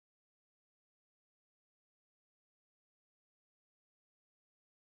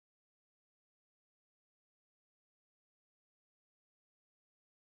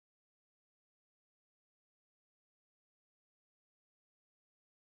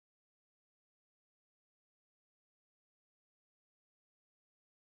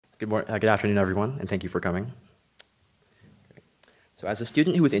Good afternoon, everyone, and thank you for coming. So as a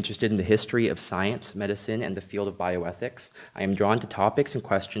student who is interested in the history of science, medicine, and the field of bioethics, I am drawn to topics and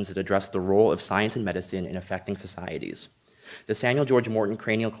questions that address the role of science and medicine in affecting societies. The Samuel George Morton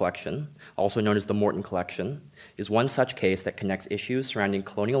Cranial Collection, also known as the Morton Collection, is one such case that connects issues surrounding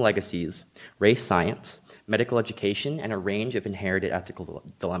colonial legacies, race science, medical education, and a range of inherited ethical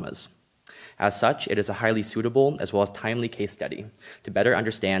dilemmas. As such, it is a highly suitable as well as timely case study to better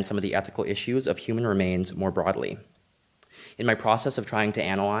understand some of the ethical issues of human remains more broadly. In my process of trying to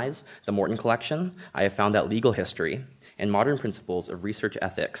analyze the Morton Collection, I have found that legal history and modern principles of research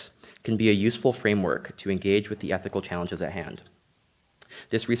ethics can be a useful framework to engage with the ethical challenges at hand.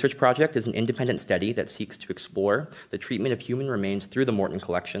 This research project is an independent study that seeks to explore the treatment of human remains through the Morton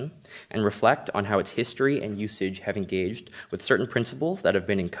Collection and reflect on how its history and usage have engaged with certain principles that have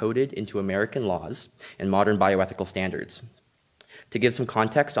been encoded into American laws and modern bioethical standards. To give some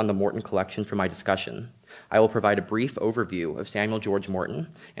context on the Morton Collection for my discussion, I will provide a brief overview of Samuel George Morton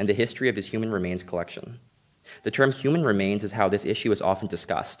and the history of his human remains collection. The term human remains is how this issue is often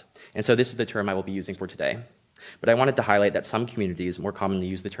discussed, and so this is the term I will be using for today. But I wanted to highlight that some communities more commonly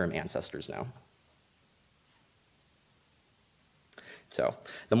use the term ancestors now. So,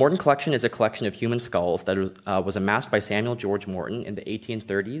 the Morton Collection is a collection of human skulls that was amassed by Samuel George Morton in the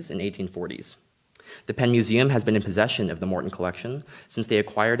 1830s and 1840s. The Penn Museum has been in possession of the Morton Collection since they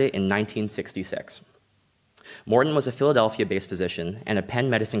acquired it in 1966. Morton was a Philadelphia-based physician and a Penn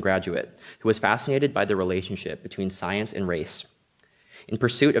medicine graduate who was fascinated by the relationship between science and race. In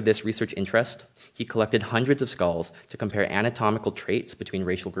pursuit of this research interest, he collected hundreds of skulls to compare anatomical traits between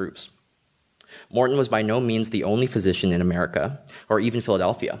racial groups. Morton was by no means the only physician in America, or even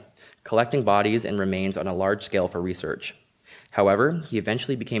Philadelphia, collecting bodies and remains on a large scale for research. However, he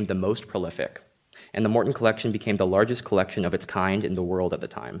eventually became the most prolific, and the Morton Collection became the largest collection of its kind in the world at the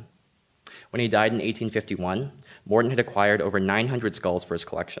time. When he died in 1851, Morton had acquired over 900 skulls for his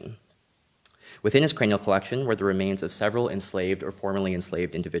collection. Within his cranial collection were the remains of several enslaved or formerly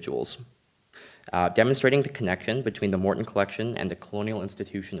enslaved individuals, demonstrating the connection between the Morton Collection and the colonial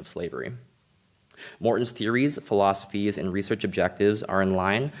institution of slavery. Morton's theories, philosophies, and research objectives are in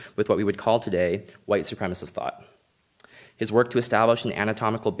line with what we would call today white supremacist thought. His work to establish an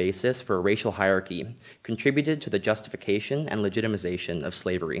anatomical basis for a racial hierarchy contributed to the justification and legitimization of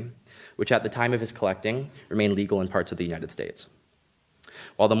slavery, which at the time of his collecting remained legal in parts of the United States.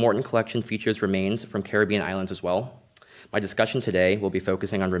 While the Morton Collection features remains from Caribbean islands as well, my discussion today will be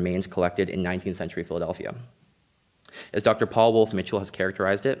focusing on remains collected in 19th century Philadelphia. As Dr. Paul Wolf Mitchell has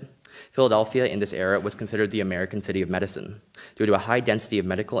characterized it, Philadelphia in this era was considered the American city of medicine due to a high density of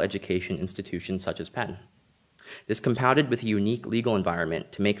medical education institutions such as Penn. This compounded with a unique legal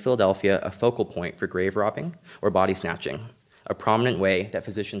environment to make Philadelphia a focal point for grave robbing or body snatching, a prominent way that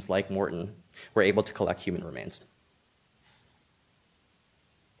physicians like Morton were able to collect human remains.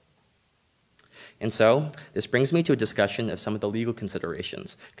 And so, this brings me to a discussion of some of the legal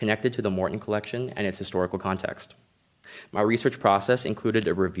considerations connected to the Morton Collection and its historical context. My research process included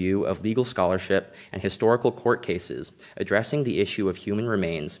a review of legal scholarship and historical court cases addressing the issue of human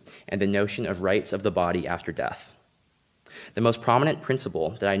remains and the notion of rights of the body after death. The most prominent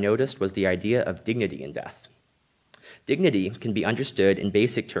principle that I noticed was the idea of dignity in death. Dignity can be understood in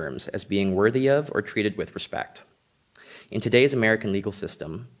basic terms as being worthy of or treated with respect. In today's American legal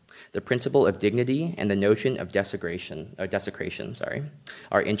system, the principle of dignity and the notion of desecration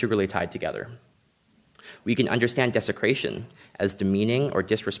are integrally tied together. We can understand desecration as demeaning or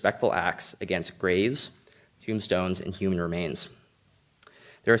disrespectful acts against graves, tombstones, and human remains.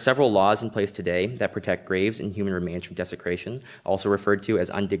 There are several laws in place today that protect graves and human remains from desecration, also referred to as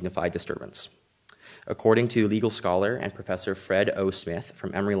undignified disturbance. According to legal scholar and Professor Fred O. Smith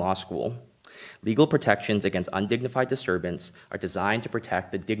from Emory Law School, legal protections against undignified disturbance are designed to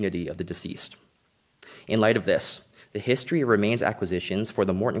protect the dignity of the deceased. In light of this, the history of remains acquisitions for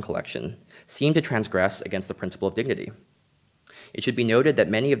the Morton Collection seem to transgress against the principle of dignity. It should be noted that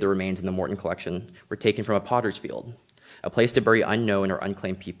many of the remains in the Morton Collection were taken from a potter's field, a place to bury unknown or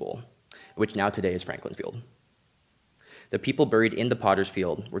unclaimed people, which now today is Franklin Field. The people buried in the potter's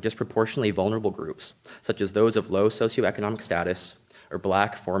field were disproportionately vulnerable groups, such as those of low socioeconomic status or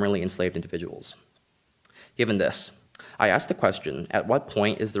Black, formerly enslaved individuals. Given this, I asked the question, at what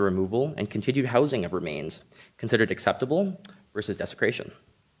point is the removal and continued housing of remains considered acceptable versus desecration?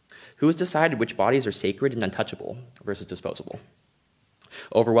 Who has decided which bodies are sacred and untouchable versus disposable?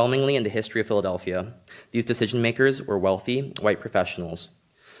 Overwhelmingly in the history of Philadelphia, these decision makers were wealthy, white professionals.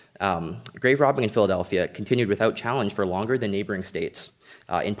 Grave robbing in Philadelphia continued without challenge for longer than neighboring states,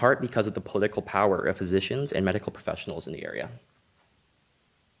 in part because of the political power of physicians and medical professionals in the area.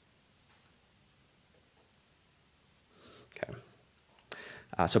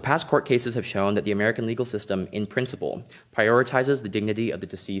 So past court cases have shown that the American legal system, in principle, prioritizes the dignity of the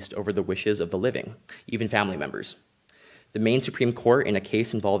deceased over the wishes of the living, even family members. The Maine Supreme Court, in a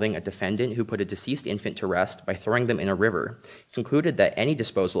case involving a defendant who put a deceased infant to rest by throwing them in a river, concluded that any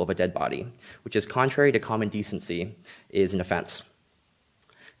disposal of a dead body, which is contrary to common decency, is an offense.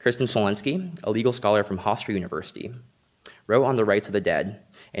 Kirsten Smolensky, a legal scholar from Hofstra University, wrote on the rights of the dead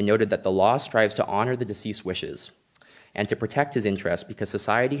and noted that the law strives to honor the deceased's wishes and to protect his interests because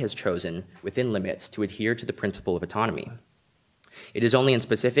society has chosen, within limits, to adhere to the principle of autonomy. It is only in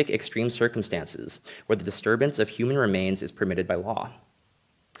specific extreme circumstances where the disturbance of human remains is permitted by law.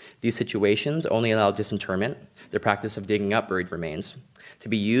 These situations only allow disinterment, the practice of digging up buried remains, to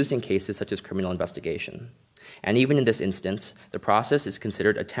be used in cases such as criminal investigation. And even in this instance, the process is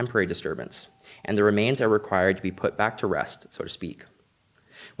considered a temporary disturbance, and the remains are required to be put back to rest, so to speak.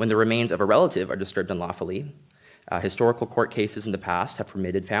 When the remains of a relative are disturbed unlawfully, historical court cases in the past have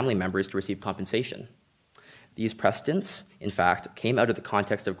permitted family members to receive compensation. These precedents, in fact, came out of the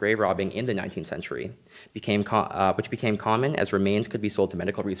context of grave robbing in the 19th century, which became common as remains could be sold to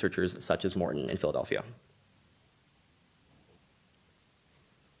medical researchers such as Morton in Philadelphia.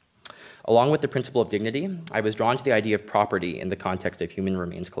 Along with the principle of dignity, I was drawn to the idea of property in the context of human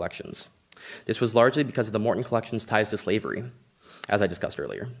remains collections. This was largely because of the Morton collection's ties to slavery, as I discussed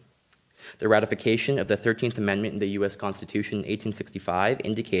earlier. The ratification of the 13th Amendment in the U.S. Constitution in 1865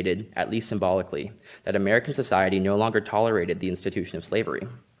 indicated, at least symbolically, that American society no longer tolerated the institution of slavery.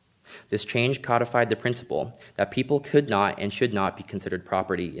 This change codified the principle that people could not and should not be considered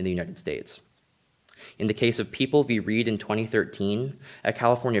property in the United States. In the case of People v. Reed in 2013, a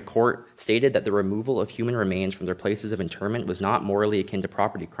California court stated that the removal of human remains from their places of interment was not morally akin to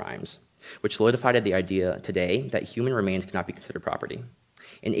property crimes, which solidified the idea today that human remains cannot be considered property.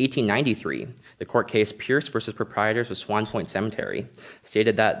 In 1893, the court case Pierce v. Proprietors of Swan Point Cemetery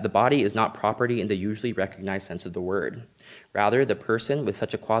stated that the body is not property in the usually recognized sense of the word. Rather, the person with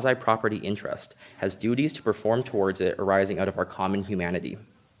such a quasi-property interest has duties to perform towards it arising out of our common humanity.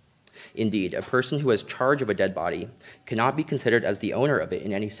 Indeed, a person who has charge of a dead body cannot be considered as the owner of it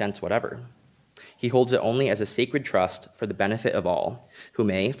in any sense whatever. He holds it only as a sacred trust for the benefit of all, who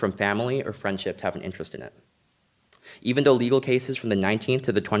may, from family or friendship, have an interest in it. Even though legal cases from the 19th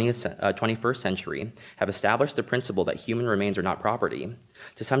to the 21st century have established the principle that human remains are not property,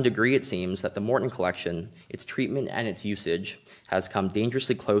 to some degree it seems that the Morton collection, its treatment and its usage, has come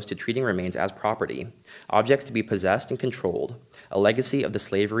dangerously close to treating remains as property, objects to be possessed and controlled, a legacy of the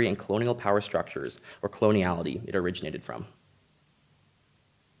slavery and colonial power structures, or coloniality, it originated from.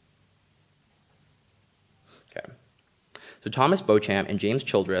 Okay. So Thomas Beauchamp and James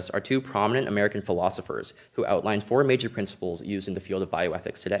Childress are two prominent American philosophers who outlined four major principles used in the field of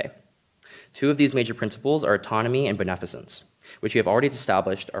bioethics today. Two of these major principles are autonomy and beneficence, which we have already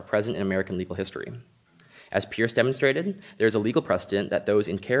established are present in American legal history. As Pierce demonstrated, there is a legal precedent that those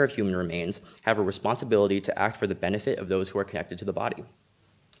in care of human remains have a responsibility to act for the benefit of those who are connected to the body.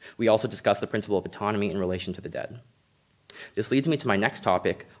 We also discussed the principle of autonomy in relation to the dead. This leads me to my next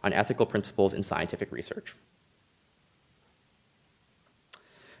topic on ethical principles in scientific research.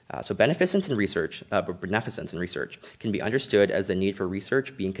 So beneficence in research can be understood as the need for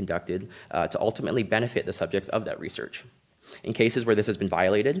research being conducted to ultimately benefit the subject of that research. In cases where this has been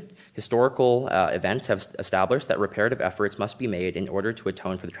violated, historical events have established that reparative efforts must be made in order to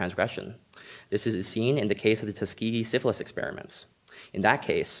atone for the transgression. This is seen in the case of the Tuskegee syphilis experiments. In that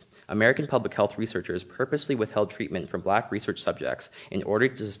case, American public health researchers purposely withheld treatment from Black research subjects in order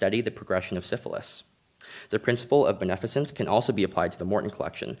to study the progression of syphilis. The principle of beneficence can also be applied to the Morton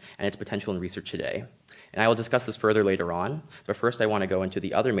collection and its potential in research today. And I will discuss this further later on, but first I want to go into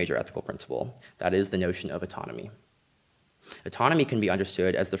the other major ethical principle, that is the notion of autonomy. Autonomy can be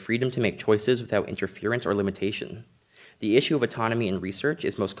understood as the freedom to make choices without interference or limitation. The issue of autonomy in research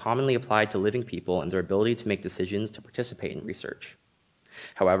is most commonly applied to living people and their ability to make decisions to participate in research.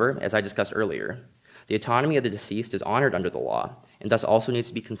 However, as I discussed earlier, the autonomy of the deceased is honored under the law, and thus also needs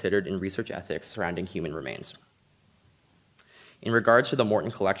to be considered in research ethics surrounding human remains. In regards to the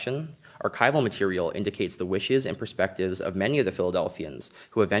Morton collection, archival material indicates the wishes and perspectives of many of the Philadelphians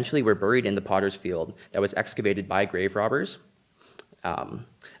who eventually were buried in the potter's field that was excavated by grave robbers.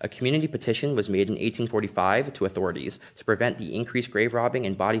 A community petition was made in 1845 to authorities to prevent the increased grave robbing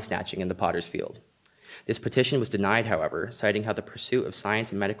and body snatching in the potter's field. This petition was denied, however, citing how the pursuit of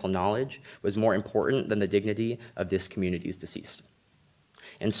science and medical knowledge was more important than the dignity of this community's deceased.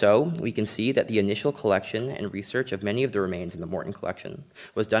 And so, we can see that the initial collection and research of many of the remains in the Morton collection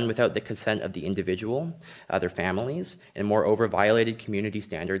was done without the consent of the individual, their families, and moreover violated community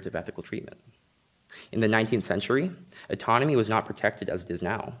standards of ethical treatment. In the 19th century, autonomy was not protected as it is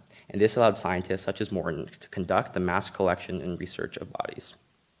now, and this allowed scientists such as Morton to conduct the mass collection and research of bodies.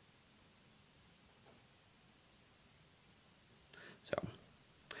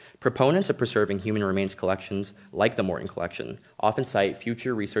 Proponents of preserving human remains collections, like the Morton collection, often cite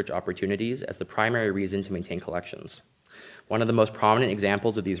future research opportunities as the primary reason to maintain collections. One of the most prominent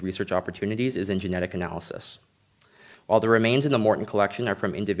examples of these research opportunities is in genetic analysis. While the remains in the Morton collection are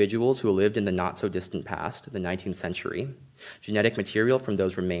from individuals who lived in the not-so-distant past, the 19th century, genetic material from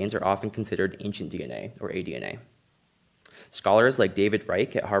those remains are often considered ancient DNA, or aDNA. Scholars like David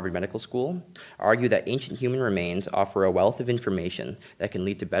Reich at Harvard Medical School argue that ancient human remains offer a wealth of information that can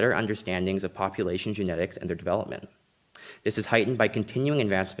lead to better understandings of population genetics and their development. This is heightened by continuing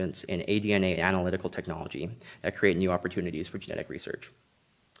advancements in aDNA analytical technology that create new opportunities for genetic research.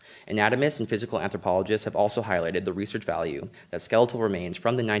 Anatomists and physical anthropologists have also highlighted the research value that skeletal remains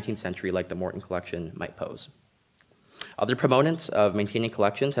from the 19th century, like the Morton collection, might pose. Other proponents of maintaining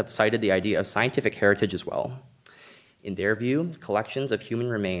collections have cited the idea of scientific heritage as well. In their view, collections of human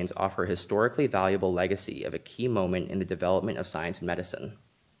remains offer a historically valuable legacy of a key moment in the development of science and medicine.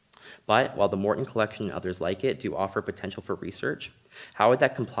 But while the Morton collection and others like it do offer potential for research, how would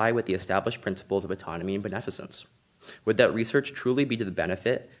that comply with the established principles of autonomy and beneficence? Would that research truly be to the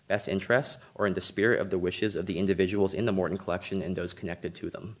benefit, best interests, or in the spirit of the wishes of the individuals in the Morton collection and those connected to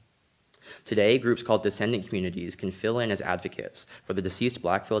them? Today, groups called descendant communities can fill in as advocates for the deceased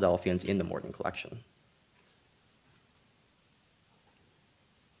Black Philadelphians in the Morton collection.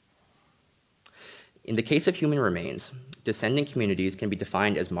 In the case of human remains, descendant communities can be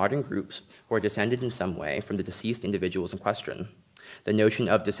defined as modern groups who are descended in some way from the deceased individuals in question. The notion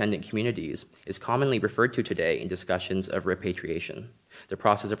of descendant communities is commonly referred to today in discussions of repatriation, the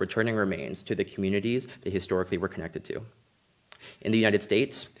process of returning remains to the communities they historically were connected to. In the United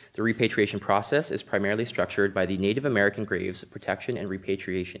States, the repatriation process is primarily structured by the Native American Graves Protection and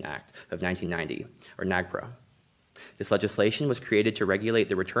Repatriation Act of 1990, or NAGPRA. This legislation was created to regulate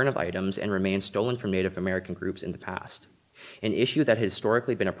the return of items and remains stolen from Native American groups in the past, an issue that had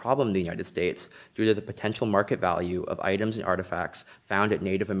historically been a problem in the United States due to the potential market value of items and artifacts found at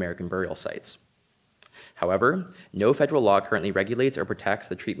Native American burial sites. However, no federal law currently regulates or protects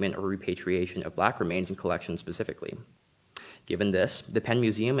the treatment or repatriation of Black remains in collections specifically. Given this, the Penn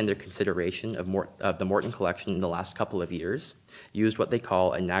Museum, in their consideration of the Morton collection in the last couple of years, used what they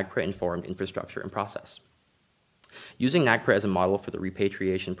call a NAGPRA-informed infrastructure and process. Using NAGPRA as a model for the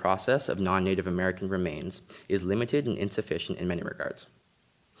repatriation process of non-Native American remains is limited and insufficient in many regards.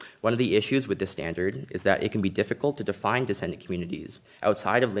 One of the issues with this standard is that it can be difficult to define descendant communities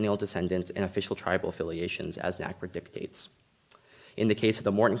outside of lineal descendants and official tribal affiliations as NAGPRA dictates. In the case of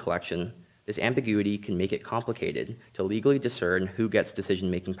the Morton collection, this ambiguity can make it complicated to legally discern who gets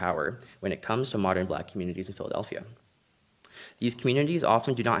decision-making power when it comes to modern Black communities in Philadelphia. These communities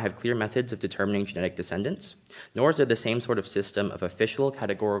often do not have clear methods of determining genetic descendants, nor is there the same sort of system of official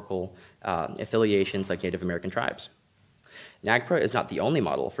categorical affiliations like Native American tribes. NAGPRA is not the only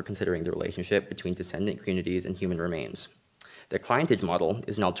model for considering the relationship between descendant communities and human remains. The clientage model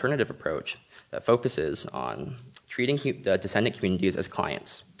is an alternative approach that focuses on treating the descendant communities as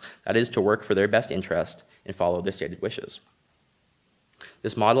clients, that is, to work for their best interest and follow their stated wishes.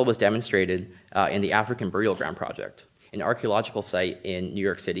 This model was demonstrated in the African Burial Ground Project, an archaeological site in New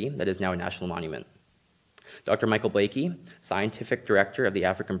York City that is now a national monument. Dr. Michael Blakey, scientific director of the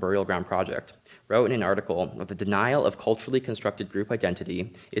African Burial Ground Project, wrote in an article that the denial of culturally constructed group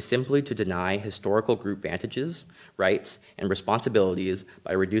identity is simply to deny historical group vantages, rights, and responsibilities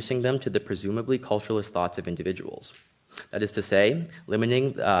by reducing them to the presumably culturalist thoughts of individuals. That is to say,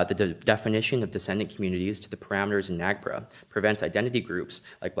 limiting the definition of descendant communities to the parameters in NAGPRA prevents identity groups,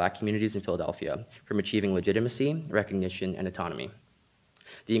 like Black communities in Philadelphia, from achieving legitimacy, recognition, and autonomy.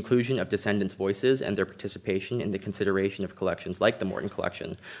 The inclusion of descendants' voices and their participation in the consideration of collections like the Morton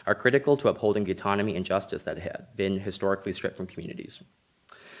collection are critical to upholding the autonomy and justice that had been historically stripped from communities.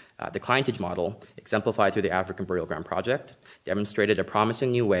 The clientage model, exemplified through the African Burial Ground Project, demonstrated a promising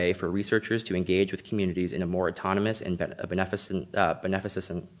new way for researchers to engage with communities in a more autonomous and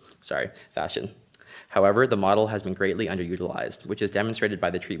beneficent fashion. However, the model has been greatly underutilized, which is demonstrated by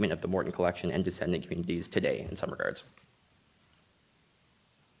the treatment of the Morton collection and descendant communities today in some regards.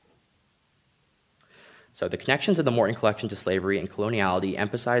 So the connections of the Morton collection to slavery and coloniality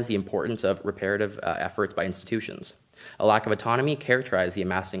emphasize the importance of reparative efforts by institutions. A lack of autonomy characterized the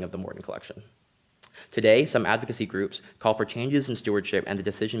amassing of the Morton collection. Today, some advocacy groups call for changes in stewardship and the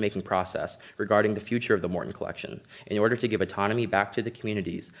decision-making process regarding the future of the Morton collection in order to give autonomy back to the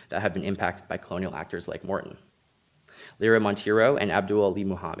communities that have been impacted by colonial actors like Morton. Lyra Monteiro and Abdul Ali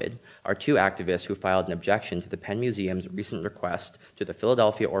Muhammad are two activists who filed an objection to the Penn Museum's recent request to the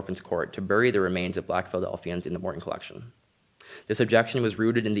Philadelphia Orphans Court to bury the remains of Black Philadelphians in the Morton collection. This objection was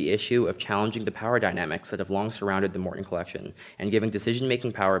rooted in the issue of challenging the power dynamics that have long surrounded the Morton collection and giving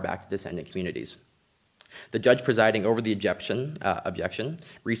decision-making power back to descendant communities. The judge presiding over the objection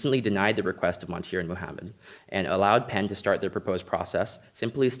recently denied the request of Monteiro and Muhammad and allowed Penn to start their proposed process,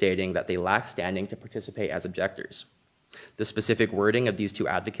 simply stating that they lack standing to participate as objectors. The specific wording of these two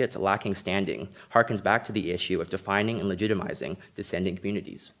advocates lacking standing harkens back to the issue of defining and legitimizing descendant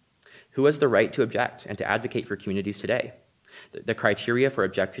communities. Who has the right to object and to advocate for communities today? The criteria for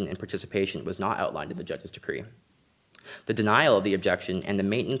objection and participation was not outlined in the judge's decree. The denial of the objection and the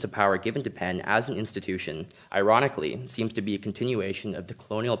maintenance of power given to Penn as an institution, ironically, seems to be a continuation of the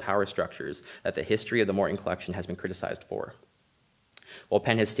colonial power structures that the history of the Morton collection has been criticized for. While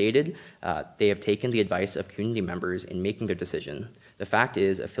Penn has stated they have taken the advice of community members in making their decision, the fact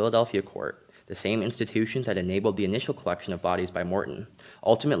is a Philadelphia court, the same institution that enabled the initial collection of bodies by Morton,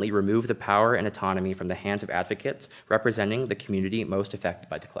 ultimately removed the power and autonomy from the hands of advocates representing the community most affected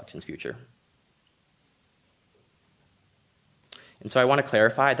by the collection's future. And so I want to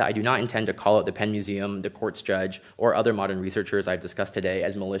clarify that I do not intend to call out the Penn Museum, the court's judge, or other modern researchers I've discussed today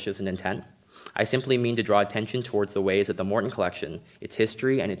as malicious in intent. I simply mean to draw attention towards the ways that the Morton collection, its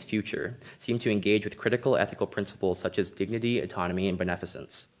history, and its future seem to engage with critical ethical principles such as dignity, autonomy, and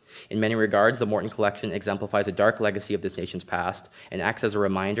beneficence. In many regards, the Morton collection exemplifies a dark legacy of this nation's past and acts as a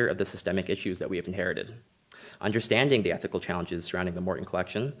reminder of the systemic issues that we have inherited. Understanding the ethical challenges surrounding the Morton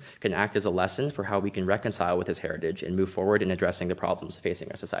collection can act as a lesson for how we can reconcile with its heritage and move forward in addressing the problems facing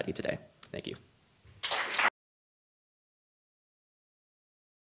our society today. Thank you.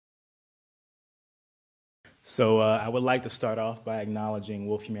 So I would like to start off by acknowledging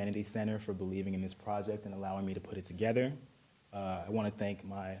Wolf Humanities Center for believing in this project and allowing me to put it together. I want to thank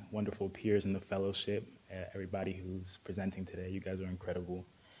my wonderful peers in the fellowship, everybody who's presenting today. You guys are incredible.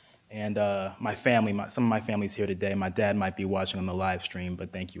 And my family, some of my family's here today. My dad might be watching on the live stream,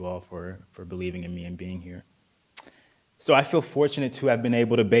 but thank you all for believing in me and being here. So I feel fortunate to have been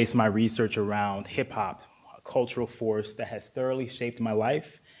able to base my research around hip-hop, a cultural force that has thoroughly shaped my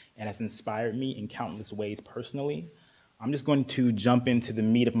life and has inspired me in countless ways personally. I'm just going to jump into the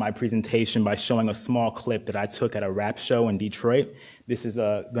meat of my presentation by showing a small clip that I took at a rap show in Detroit. This is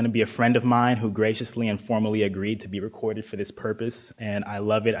going to be a friend of mine who graciously and formally agreed to be recorded for this purpose, and I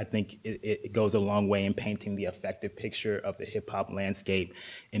love it. I think it goes a long way in painting the effective picture of the hip-hop landscape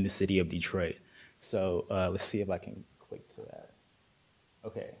in the city of Detroit. So let's see if I can click to that.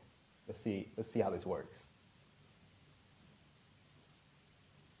 Okay, let's see how this works.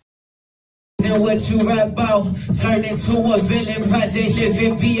 And what you rap about, turn into a villain project, live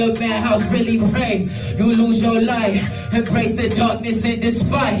and be a madhouse, really pray you lose your life, embrace the darkness and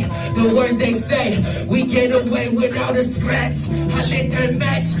despite the words they say, we get away without a scratch. I lit that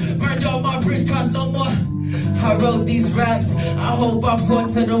match, burned all my bricks, cost no more. I wrote these raps, I hope I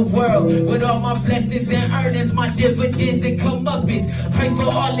point to the world with all my blessings and earnings, my dividends and comeuppance. Pray for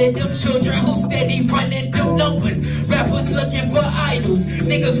all of them children who steady running them numbers. Rappers looking for idols,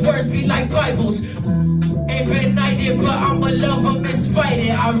 niggas' words be like Bibles. Ain't been knighted, but I'ma love them in spite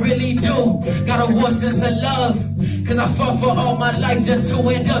it, I really do. Got a war sense of love, cause I fought for all my life just to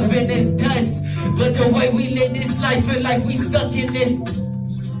end up in this dust. But the way we live this life, feel like we stuck in this.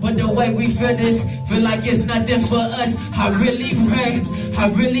 But the way we feel this, feel like it's nothing for us. I really pray,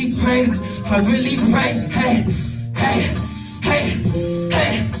 I really pray, I really pray. Hey, hey, hey,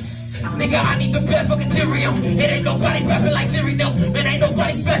 hey. Nigga, I need the best fucking Ethereum. It ain't nobody rapping like Lyrium. Man, ain't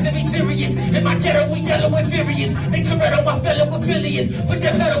nobody special, be serious. In my ghetto, we yellow and furious. They Toretto, my fellow affiliates. Push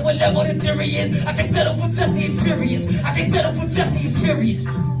that pedal, what level the theory is. I can't settle for just the experience. I can't settle for just the experience.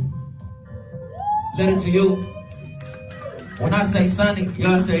 Letter to you. When I say Sonic,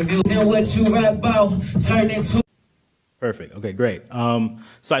 y'all say music. And what you rap about, turn into. Perfect. Okay, great.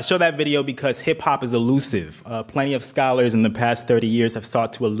 So I show that video because hip-hop is elusive. Plenty of scholars in the past 30 years have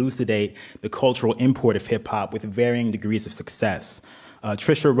sought to elucidate the cultural import of hip-hop with varying degrees of success.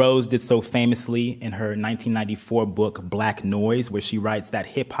 Trisha Rose did so famously in her 1994 book, Black Noise, where she writes that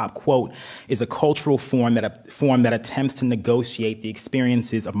hip-hop, quote, is a cultural form that attempts to negotiate the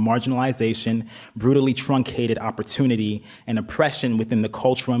experiences of marginalization, brutally truncated opportunity, and oppression within the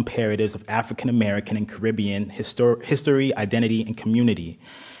cultural imperatives of African American and Caribbean history, identity, and community.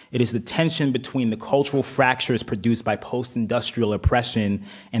 It is the tension between the cultural fractures produced by post-industrial oppression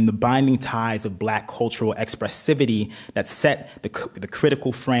and the binding ties of Black cultural expressivity that set the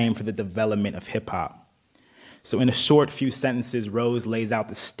critical frame for the development of hip-hop. So in a short few sentences, Rose lays out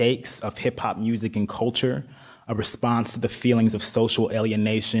the stakes of hip-hop music and culture. a response to the feelings of social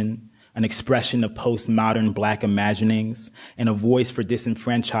alienation, an expression of postmodern Black imaginings, and a voice for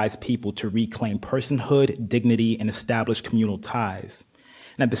disenfranchised people to reclaim personhood, dignity, and establish communal ties.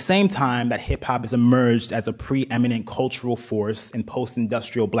 And at the same time that hip-hop has emerged as a preeminent cultural force in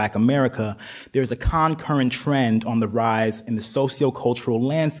post-industrial Black America, there's a concurrent trend on the rise in the socio-cultural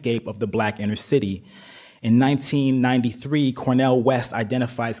landscape of the Black inner city. In 1993, Cornel West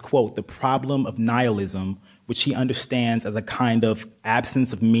identifies, quote, the problem of nihilism, which he understands as a kind of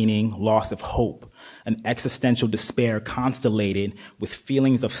absence of meaning, loss of hope, an existential despair constellated with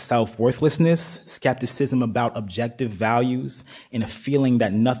feelings of self-worthlessness, skepticism about objective values, and a feeling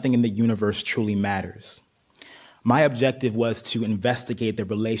that nothing in the universe truly matters. My objective was to investigate the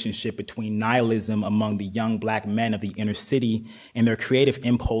relationship between nihilism among the young Black men of the inner city and their creative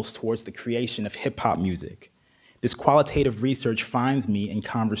impulse towards the creation of hip-hop music. This qualitative research finds me in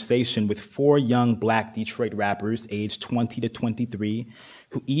conversation with 4 young Black Detroit rappers aged 20 to 23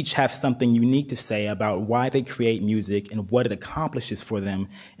 who each have something unique to say about why they create music and what it accomplishes for them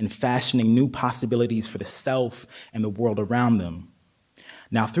in fashioning new possibilities for the self and the world around them.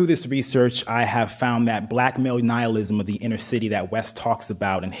 Now, through this research, I have found that Black male nihilism of the inner city that West talks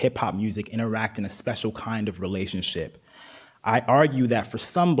about and hip-hop music interact in a special kind of relationship. I argue that for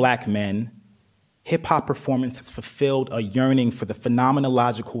some Black men, hip-hop performance has fulfilled a yearning for the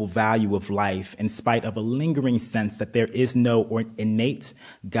phenomenological value of life in spite of a lingering sense that there is no innate,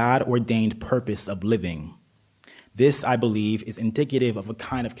 God-ordained purpose of living. This, I believe, is indicative of a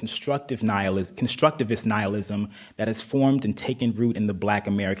kind of constructivist nihilism that has formed and taken root in the Black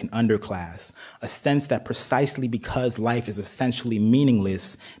American underclass, a sense that precisely because life is essentially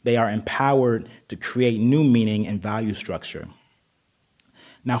meaningless, they are empowered to create new meaning and value structure.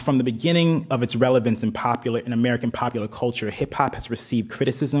 Now, from the beginning of its relevance in American popular culture, hip-hop has received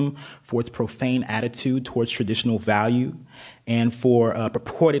criticism for its profane attitude towards traditional value and for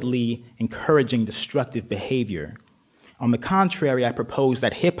purportedly encouraging destructive behavior. On the contrary, I propose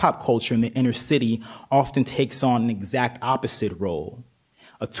that hip-hop culture in the inner city often takes on an exact opposite role,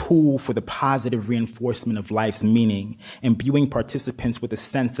 a tool for the positive reinforcement of life's meaning, imbuing participants with a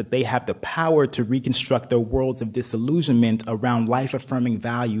sense that they have the power to reconstruct their worlds of disillusionment around life-affirming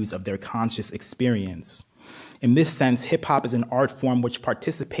values of their conscious experience. In this sense, hip-hop is an art form which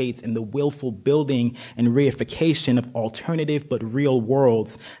participates in the willful building and reification of alternative but real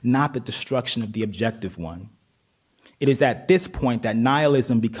worlds, not the destruction of the objective one. It is at this point that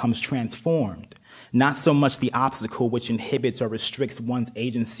nihilism becomes transformed. Not so much the obstacle which inhibits or restricts one's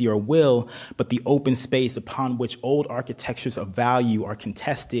agency or will, but the open space upon which old architectures of value are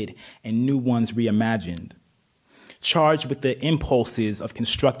contested and new ones reimagined. Charged with the impulses of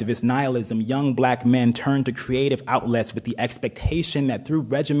constructivist nihilism, young Black men turn to creative outlets with the expectation that through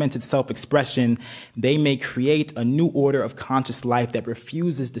regimented self-expression, they may create a new order of conscious life that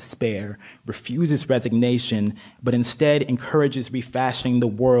refuses despair, refuses resignation, but instead encourages refashioning the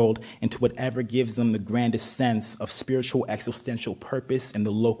world into whatever gives them the grandest sense of spiritual existential purpose in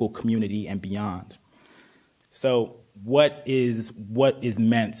the local community and beyond. So, what is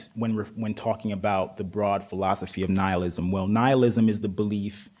meant when talking about the broad philosophy of nihilism? Well, nihilism is the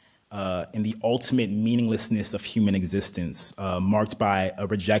belief in the ultimate meaninglessness of human existence, marked by a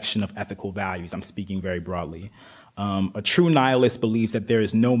rejection of ethical values. I'm speaking very broadly. A true nihilist believes that there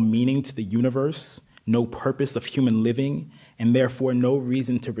is no meaning to the universe, no purpose of human living, and therefore no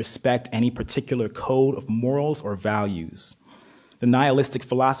reason to respect any particular code of morals or values. The nihilistic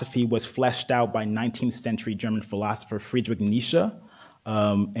philosophy was fleshed out by 19th century German philosopher Friedrich Nietzsche,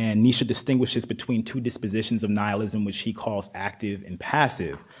 and Nietzsche distinguishes between 2 dispositions of nihilism, which he calls active and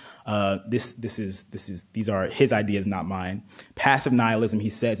passive. These are his ideas, not mine. Passive nihilism, he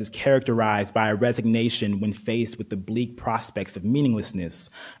says, is characterized by a resignation when faced with the bleak prospects of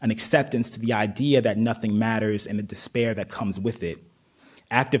meaninglessness, an acceptance to the idea that nothing matters and the despair that comes with it.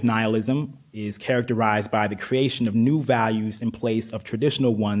 Active nihilism is characterized by the creation of new values in place of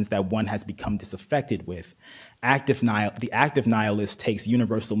traditional ones that one has become disaffected with. The active nihilist takes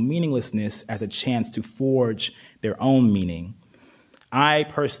universal meaninglessness as a chance to forge their own meaning. I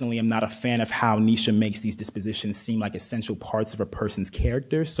personally am not a fan of how Nietzsche makes these dispositions seem like essential parts of a person's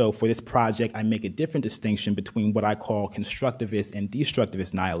character. So for this project, I make a different distinction between what I call constructivist and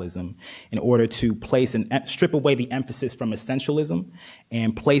destructivist nihilism in order to strip away the emphasis from essentialism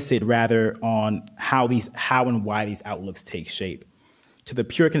and place it rather on how and why these outlooks take shape. To the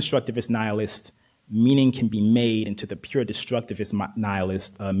pure constructivist nihilist, meaning can be made, and to the pure destructivist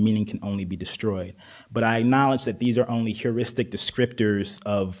nihilist, meaning can only be destroyed. But I acknowledge that these are only heuristic descriptors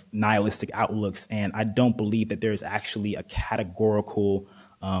of nihilistic outlooks, and I don't believe that there is actually a categorical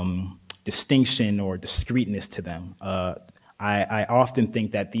distinction or discreteness to them. I often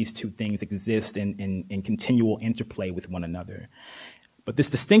think that these two things exist in continual interplay with one another. But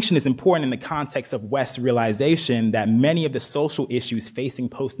this distinction is important in the context of West's realization that many of the social issues facing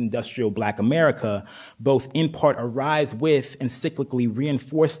post-industrial Black America both in part arise with and cyclically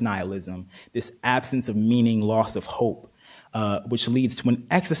reinforce nihilism, this absence of meaning, loss of hope, which leads to an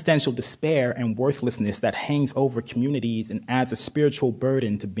existential despair and worthlessness that hangs over communities and adds a spiritual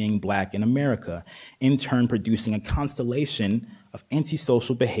burden to being Black in America, in turn producing a constellation of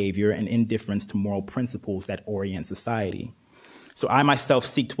antisocial behavior and indifference to moral principles that orient society. So I myself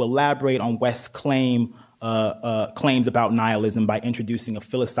seek to elaborate on West's claims about nihilism by introducing a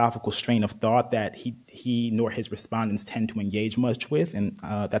philosophical strain of thought that he nor his respondents tend to engage much with, and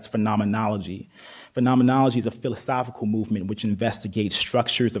that's phenomenology. Phenomenology is a philosophical movement which investigates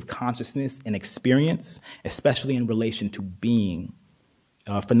structures of consciousness and experience, especially in relation to being.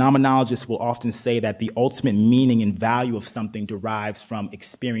 Phenomenologists will often say that the ultimate meaning and value of something derives from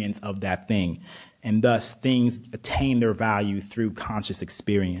experience of that thing, and thus things attain their value through conscious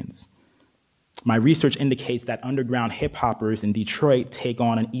experience. My research indicates that underground hip-hoppers in Detroit take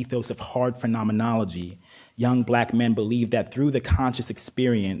on an ethos of hard phenomenology. Young Black men believe that through the conscious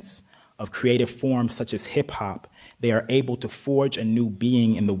experience of creative forms such as hip-hop, they are able to forge a new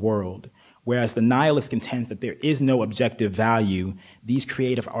being in the world. Whereas the nihilist contends that there is no objective value, these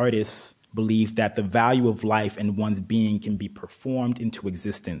creative artists believe that the value of life and one's being can be performed into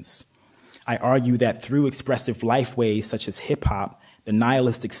existence. I argue that through expressive lifeways such as hip-hop, the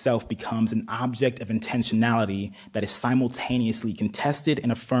nihilistic self becomes an object of intentionality that is simultaneously contested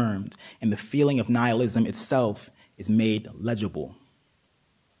and affirmed, and the feeling of nihilism itself is made legible.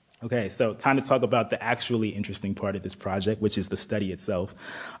 Okay, so time to talk about the actually interesting part of this project, which is the study itself.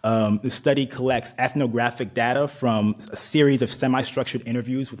 The study collects ethnographic data from a series of semi-structured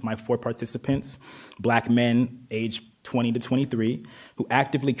interviews with my 4 participants, Black men aged 20 to 23, who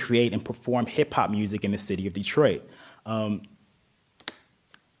actively create and perform hip-hop music in the city of Detroit.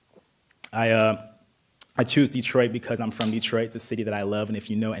 I choose Detroit because I'm from Detroit. It's a city that I love, and if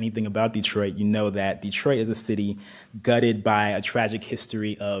you know anything about Detroit, you know that Detroit is a city gutted by a tragic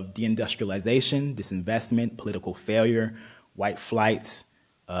history of deindustrialization, disinvestment, political failure, white flights,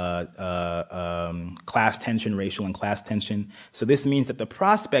 class tension, racial and class tension. So this means that the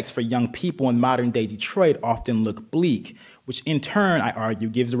prospects for young people in modern-day Detroit often look bleak, which in turn, I argue,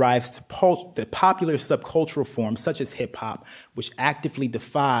 gives rise to the popular subcultural forms such as hip-hop, which actively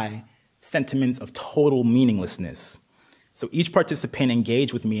defy sentiments of total meaninglessness. So each participant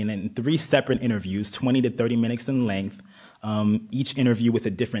engaged with me in 3 separate interviews, 20 to 30 minutes in length, each interview with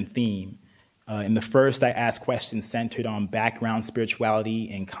a different theme. In the first, I asked questions centered on background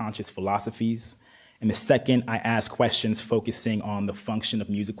spirituality and conscious philosophies. In the second, I asked questions focusing on the function of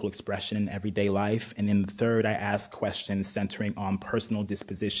musical expression in everyday life. And in the third, I asked questions centering on personal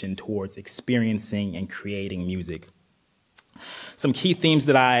disposition towards experiencing and creating music. Some key themes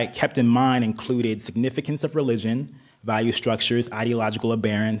that I kept in mind included significance of religion, value structures, ideological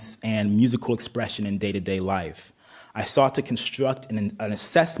aberrance, and musical expression in day-to-day life. I sought to construct an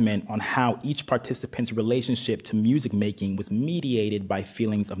assessment on how each participant's relationship to music making was mediated by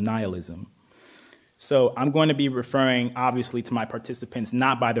feelings of nihilism. So I'm going to be referring, obviously, to my participants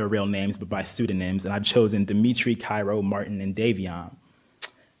not by their real names, but by pseudonyms, and I've chosen Dimitri, Cairo, Martin, and Davion.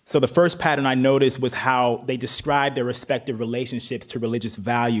 So the first pattern I noticed was how they described their respective relationships to religious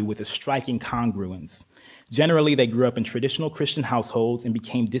value with a striking congruence. Generally, they grew up in traditional Christian households and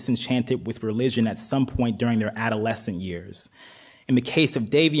became disenchanted with religion at some point during their adolescent years. In the case of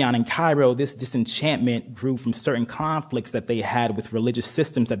Davion and Cairo, this disenchantment grew from certain conflicts that they had with religious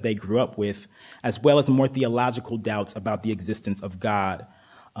systems that they grew up with, as well as more theological doubts about the existence of God.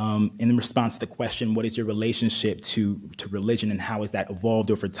 In response to the question, what is your relationship to religion and how has that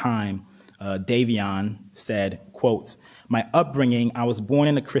evolved over time, Davion said, quote, "My upbringing, I was born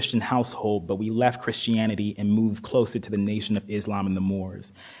in a Christian household, but we left Christianity and moved closer to the Nation of Islam and the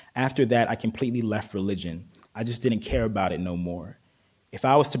Moors. After that, I completely left religion. I just didn't care about it no more. If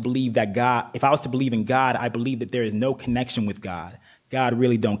I was to believe in God, I believe that there is no connection with God. God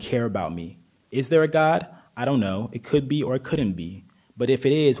really don't care about me. Is there a God? I don't know. It could be or it couldn't be. But if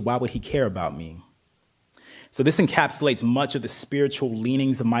it is, why would he care about me?" So this encapsulates much of the spiritual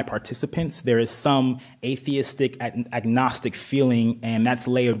leanings of my participants. There is some atheistic, agnostic feeling, and that's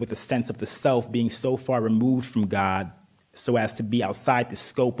layered with a sense of the self being so far removed from God so as to be outside the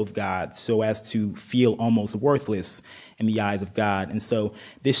scope of God, so as to feel almost worthless in the eyes of God. And so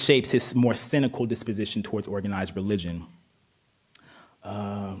this shapes his more cynical disposition towards organized religion.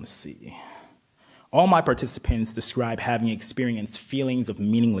 Let's see. All my participants describe having experienced feelings of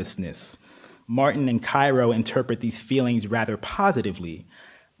meaninglessness. Martin and Cairo interpret these feelings rather positively.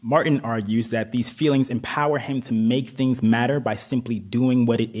 Martin argues that these feelings empower him to make things matter by simply doing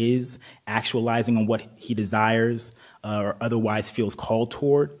what it is, actualizing on what he desires or otherwise feels called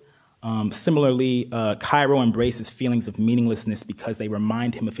toward. Similarly, Cairo embraces feelings of meaninglessness because they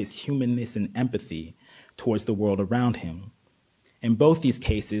remind him of his humanness and empathy towards the world around him. In both these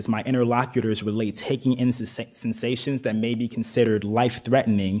cases, my interlocutors relate taking in sensations that may be considered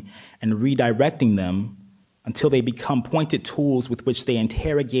life-threatening and redirecting them until they become pointed tools with which they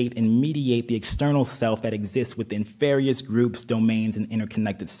interrogate and mediate the external self that exists within various groups, domains, and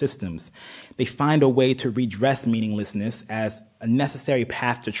interconnected systems. They find a way to redress meaninglessness as a necessary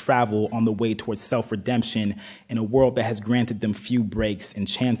path to travel on the way towards self-redemption in a world that has granted them few breaks and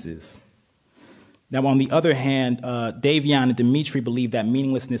chances. Now, on the other hand, Davion and Dimitri believe that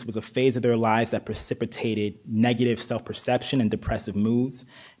meaninglessness was a phase of their lives that precipitated negative self-perception and depressive moods,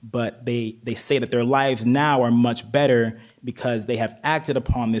 but they say that their lives now are much better because they have acted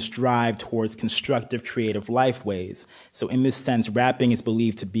upon this drive towards constructive, creative life ways. So in this sense, rapping is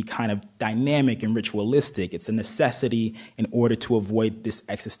believed to be kind of dynamic and ritualistic. It's a necessity in order to avoid this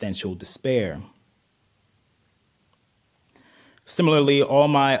existential despair. Similarly, all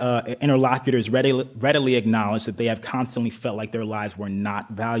my interlocutors readily acknowledge that they have constantly felt like their lives were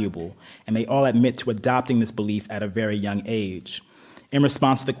not valuable, and they all admit to adopting this belief at a very young age. In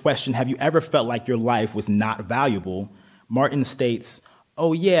response to the question, have you ever felt like your life was not valuable? Martin states,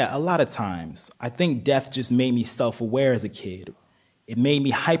 oh yeah, a lot of times. I think death just made me self-aware as a kid. It made me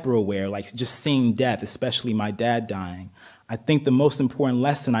hyper-aware, like just seeing death, especially my dad dying. I think the most important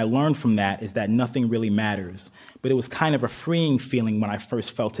lesson I learned from that is that nothing really matters. But it was kind of a freeing feeling when I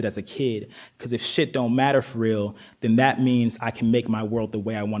first felt it as a kid, because if shit don't matter for real, then that means I can make my world the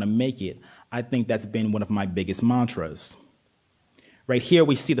way I want to make it. I think that's been one of my biggest mantras. Right here,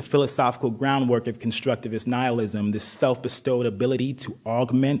 we see the philosophical groundwork of constructivist nihilism, this self-bestowed ability to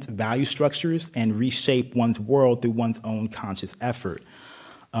augment value structures and reshape one's world through one's own conscious effort.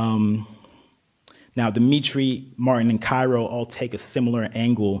 Now, Dimitri, Martin, and Cairo all take a similar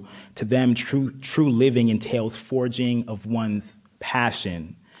angle. To them, true living entails forging of one's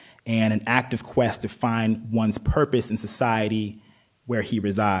passion and an active quest to find one's purpose in society where he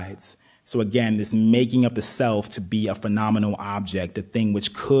resides. So again, this making of the self to be a phenomenal object, a thing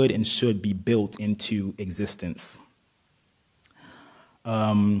which could and should be built into existence.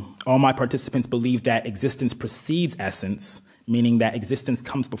 All my participants believe that existence precedes essence, meaning that existence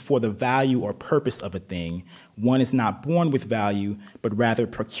comes before the value or purpose of a thing. One is not born with value, but rather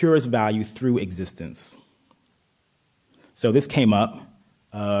procures value through existence. So this came up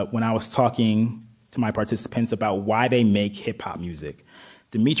when I was talking to my participants about why they make hip-hop music.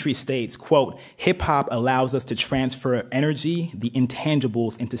 Dimitri states, quote, hip-hop allows us to transfer energy, the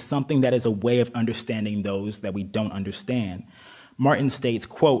intangibles, into something that is a way of understanding those that we don't understand. Martin states,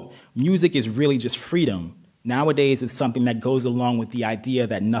 quote, music is really just freedom. Nowadays, it's something that goes along with the idea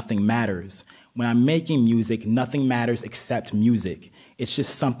that nothing matters. When I'm making music, nothing matters except music. It's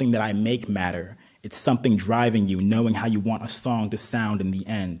just something that I make matter. It's something driving you, knowing how you want a song to sound in the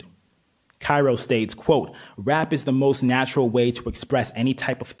end. Cairo states, quote, rap is the most natural way to express any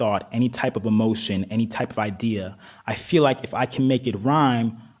type of thought, any type of emotion, any type of idea. I feel like if I can make it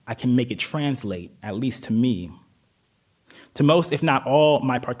rhyme, I can make it translate, at least to me. To most, if not all,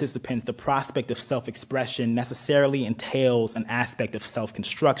 my participants, the prospect of self-expression necessarily entails an aspect of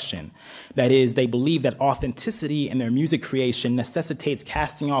self-construction. That is, they believe that authenticity in their music creation necessitates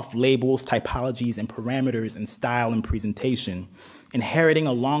casting off labels, typologies, and parameters in style and presentation. Inheriting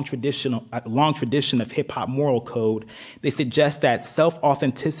a long tradition of hip-hop moral code, they suggest that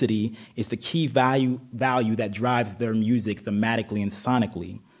self-authenticity is the key value that drives their music thematically and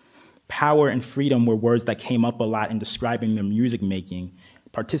sonically. Power and freedom were words that came up a lot in describing their music making.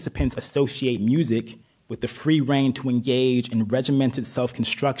 Participants associate music with the free rein to engage in regimented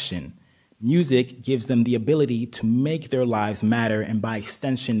self-construction. Music gives them the ability to make their lives matter and by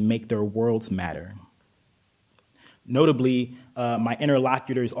extension make their worlds matter. Notably, my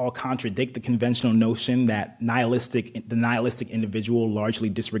interlocutors all contradict the conventional notion that the nihilistic individual largely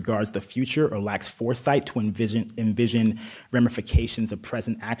disregards the future or lacks foresight to envision ramifications of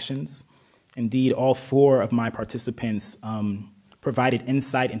present actions. Indeed, all four of my participants provided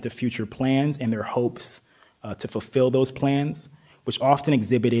insight into future plans and their hopes to fulfill those plans, which often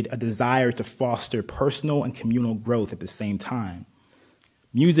exhibited a desire to foster personal and communal growth at the same time.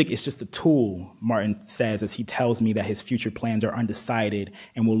 Music is just a tool, Martin says, as he tells me that his future plans are undecided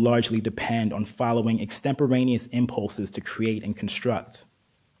and will largely depend on following extemporaneous impulses to create and construct.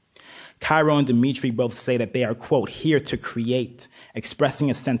 Cairo and Dimitri both say that they are, quote, here to create, expressing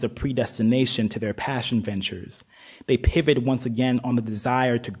a sense of predestination to their passion ventures. They pivot once again on the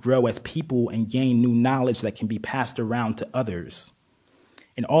desire to grow as people and gain new knowledge that can be passed around to others.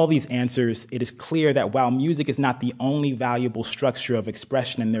 In all these answers, it is clear that while music is not the only valuable structure of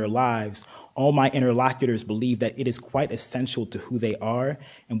expression in their lives, all my interlocutors believe that it is quite essential to who they are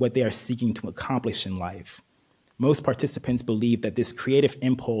and what they are seeking to accomplish in life. Most participants believe that this creative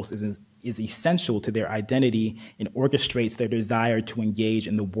impulse is essential to their identity and orchestrates their desire to engage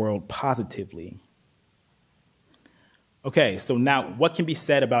in the world positively. Okay, so now what can be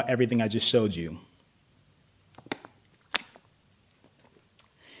said about everything I just showed you?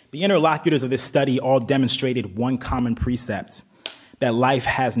 The interlocutors of this study all demonstrated one common precept, that life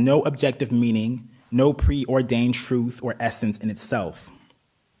has no objective meaning, no preordained truth or essence in itself.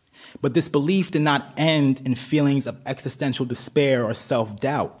 But this belief did not end in feelings of existential despair or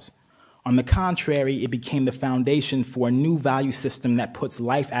self-doubt. On the contrary, it became the foundation for a new value system that puts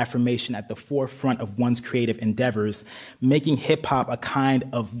life affirmation at the forefront of one's creative endeavors, making hip-hop a kind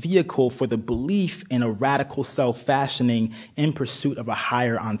of vehicle for the belief in a radical self-fashioning in pursuit of a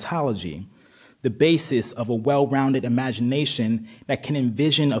higher ontology, the basis of a well-rounded imagination that can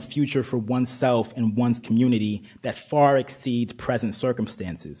envision a future for oneself and one's community that far exceeds present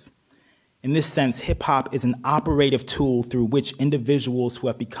circumstances. In this sense, hip-hop is an operative tool through which individuals who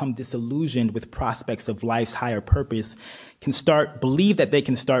have become disillusioned with prospects of life's higher purpose can believe that they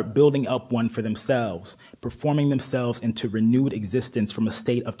can start building up one for themselves, performing themselves into renewed existence from a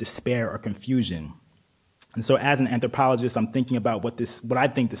state of despair or confusion. And so as an anthropologist, I'm thinking about what I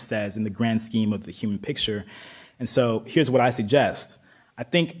think this says in the grand scheme of the human picture. And so here's what I suggest. I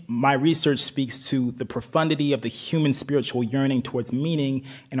think my research speaks to the profundity of the human spiritual yearning towards meaning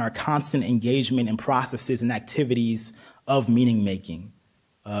and our constant engagement in processes and activities of meaning making.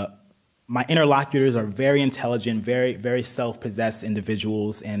 My interlocutors are very intelligent, very, very self-possessed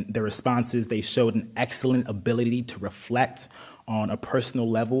individuals, and their responses, they showed an excellent ability to reflect on a personal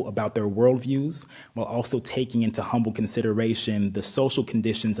level about their worldviews, while also taking into humble consideration the social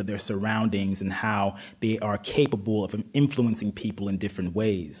conditions of their surroundings and how they are capable of influencing people in different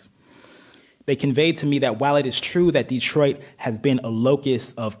ways. They conveyed to me that while it is true that Detroit has been a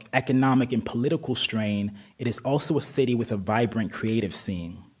locus of economic and political strain, it is also a city with a vibrant creative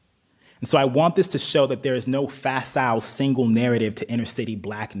scene. And so I want this to show that there is no facile single narrative to inner city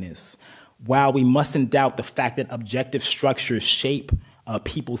blackness. While we mustn't doubt the fact that objective structures shape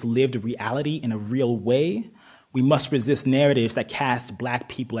people's lived reality in a real way, we must resist narratives that cast Black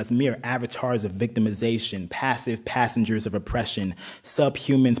people as mere avatars of victimization, passive passengers of oppression,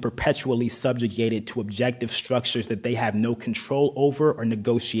 subhumans perpetually subjugated to objective structures that they have no control over or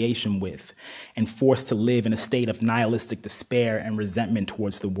negotiation with, and forced to live in a state of nihilistic despair and resentment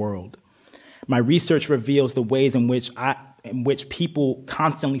towards the world. My research reveals the ways in which people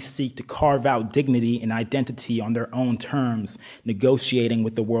constantly seek to carve out dignity and identity on their own terms, negotiating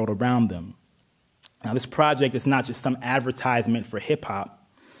with the world around them. Now, this project is not just some advertisement for hip-hop.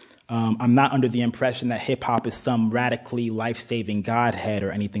 I'm not under the impression that hip-hop is some radically life-saving godhead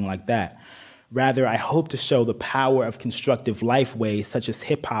or anything like that. Rather, I hope to show the power of constructive life ways such as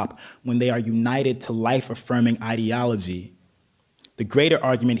hip-hop when they are united to life-affirming ideology. The greater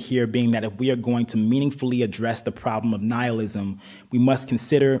argument here being that if we are going to meaningfully address the problem of nihilism, we must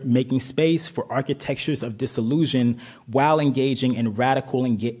consider making space for architectures of disillusion while engaging in radical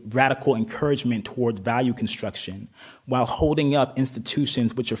encouragement toward value construction, while holding up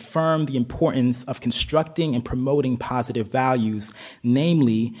institutions which affirm the importance of constructing and promoting positive values,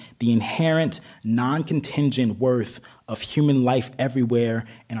 namely the inherent, non-contingent worth of human life everywhere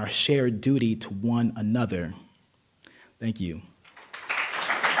and our shared duty to one another. Thank you.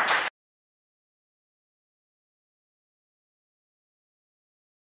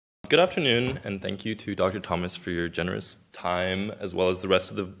 Good afternoon, and thank you to Dr. Thomas for your generous time, as well as the rest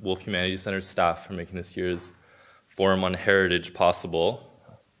of the Wolf Humanities Center staff for making this year's Forum on Heritage possible.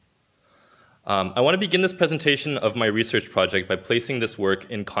 I want to begin this presentation of my research project by placing this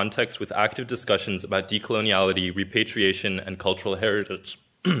work in context with active discussions about decoloniality, repatriation, and cultural heritage.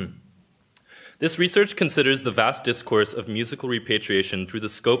 This research considers the vast discourse of musical repatriation through the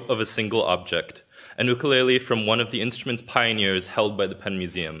scope of a single object, an ukulele from one of the instrument's pioneers held by the Penn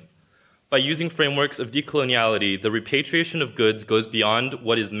Museum. By using frameworks of decoloniality, the repatriation of goods goes beyond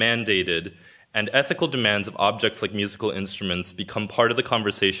what is mandated, and ethical demands of objects like musical instruments become part of the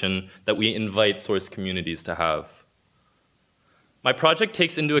conversation that we invite source communities to have. My project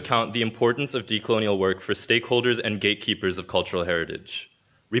takes into account the importance of decolonial work for stakeholders and gatekeepers of cultural heritage.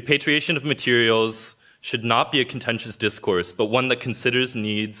 Repatriation of materials, should not be a contentious discourse, but one that considers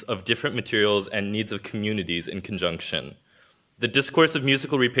needs of different materials and needs of communities in conjunction. The discourse of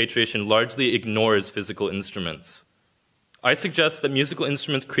musical repatriation largely ignores physical instruments. I suggest that musical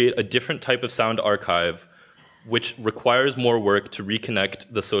instruments create a different type of sound archive, which requires more work to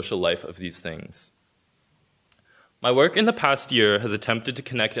reconnect the social life of these things. My work in the past year has attempted to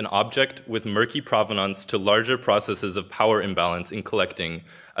connect an object with murky provenance to larger processes of power imbalance in collecting,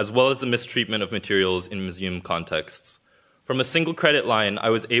 as well as the mistreatment of materials in museum contexts. From a single credit line, I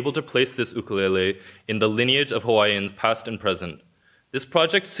was able to place this ukulele in the lineage of Hawaiians past and present. This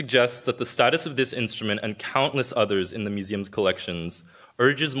project suggests that the status of this instrument and countless others in the museum's collections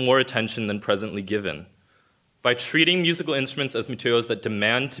urges more attention than presently given. By treating musical instruments as materials that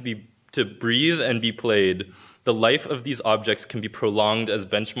demand to breathe and be played, the life of these objects can be prolonged as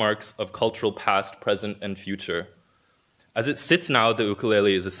benchmarks of cultural past, present, and future. As it sits now, the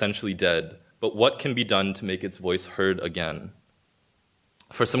ukulele is essentially dead, but what can be done to make its voice heard again?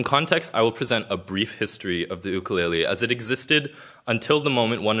 For some context, I will present a brief history of the ukulele as it existed until the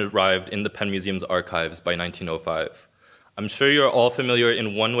moment one arrived in the Penn Museum's archives by 1905. I'm sure you're all familiar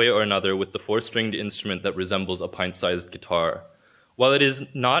in one way or another with the four-stringed instrument that resembles a pint-sized guitar. While it is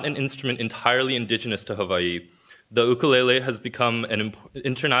not an instrument entirely indigenous to Hawaii, the ukulele has become an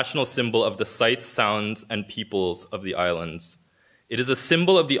international symbol of the sights, sounds, and peoples of the islands. It is a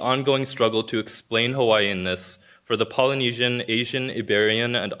symbol of the ongoing struggle to explain Hawaiianness for the Polynesian, Asian,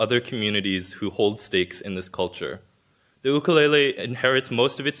 Iberian, and other communities who hold stakes in this culture. The ukulele inherits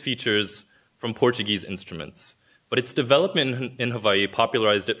most of its features from Portuguese instruments, but its development in Hawaii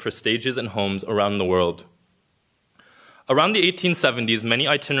popularized it for stages and homes around the world. Around the 1870s, many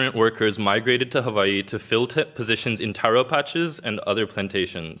itinerant workers migrated to Hawaii to fill positions in taro patches and other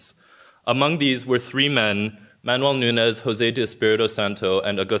plantations. Among these were three men, Manuel Nunez, Jose de Espiritu Santo,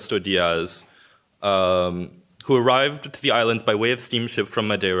 and Augusto Diaz, who arrived to the islands by way of steamship from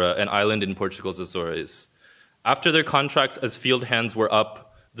Madeira, an island in Portugal's Azores. After their contracts as field hands were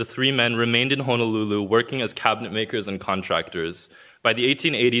up, the three men remained in Honolulu working as cabinet makers and contractors. By the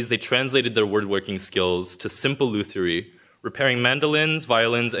 1880s, they translated their woodworking skills to simple lutherie, repairing mandolins,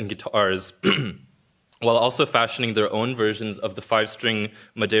 violins, and guitars, while also fashioning their own versions of the five-string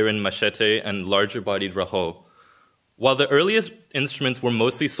Madeiran machete and larger-bodied rajo. While the earliest instruments were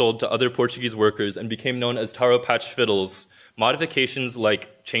mostly sold to other Portuguese workers and became known as taro patch fiddles, modifications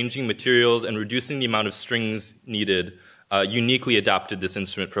like changing materials and reducing the amount of strings needed uniquely adapted this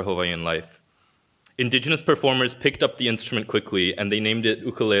instrument for Hawaiian life. Indigenous performers picked up the instrument quickly, and they named it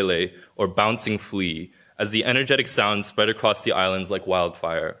ukulele, or bouncing flea, as the energetic sound spread across the islands like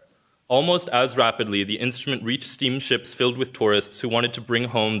wildfire. Almost as rapidly, the instrument reached steamships filled with tourists who wanted to bring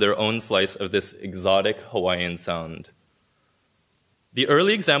home their own slice of this exotic Hawaiian sound. The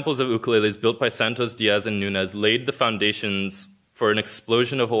early examples of ukuleles built by Santos, Diaz, and Nunez laid the foundations for an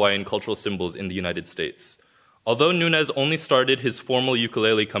explosion of Hawaiian cultural symbols in the United States. Although Nunez only started his formal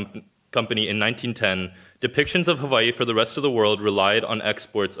ukulele company in 1910, depictions of Hawaii for the rest of the world relied on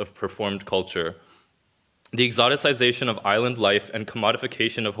exports of performed culture. The exoticization of island life and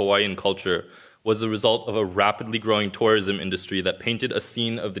commodification of Hawaiian culture was the result of a rapidly growing tourism industry that painted a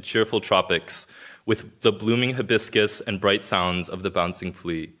scene of the cheerful tropics with the blooming hibiscus and bright sounds of the bouncing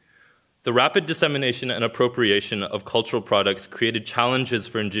flea. The rapid dissemination and appropriation of cultural products created challenges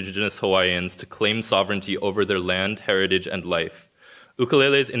for indigenous Hawaiians to claim sovereignty over their land, heritage, and life.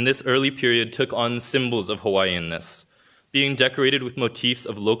 Ukuleles in this early period took on symbols of Hawaiianness, being decorated with motifs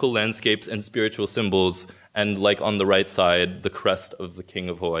of local landscapes and spiritual symbols, and like on the right side, the crest of the King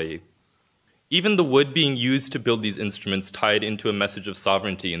of Hawaii. Even the wood being used to build these instruments tied into a message of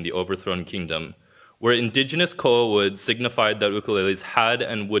sovereignty in the overthrown kingdom, where indigenous koa wood signified that ukuleles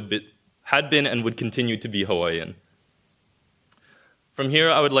had been and would continue to be Hawaiian. From here,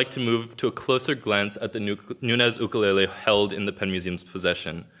 I would like to move to a closer glance at the Nunez ukulele held in the Penn Museum's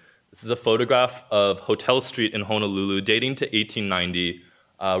possession. This is a photograph of Hotel Street in Honolulu dating to 1890,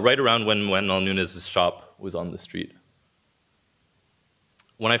 right around when Manuel Nunez's shop was on the street.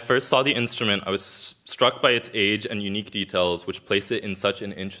 When I first saw the instrument, I was struck by its age and unique details, which place it in such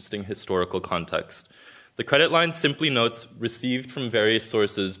an interesting historical context. The credit line simply notes received from various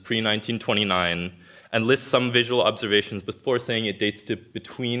sources pre-1929 and lists some visual observations before saying it dates to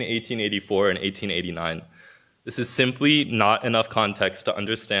between 1884 and 1889. This is simply not enough context to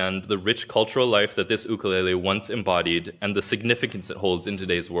understand the rich cultural life that this ukulele once embodied and the significance it holds in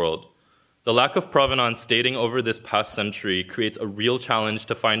today's world. The lack of provenance dating over this past century creates a real challenge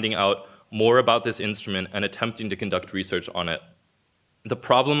to finding out more about this instrument and attempting to conduct research on it. The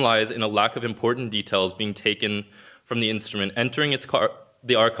problem lies in a lack of important details being taken from the instrument, entering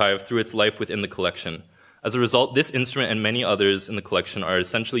the archive through its life within the collection. As a result, this instrument and many others in the collection are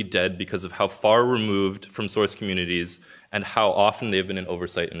essentially dead because of how far removed from source communities and how often they've been in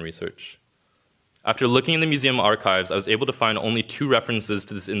oversight and research. After looking in the museum archives, I was able to find only 2 references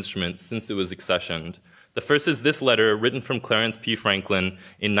to this instrument since it was accessioned. The first is this letter written from Clarence P. Franklin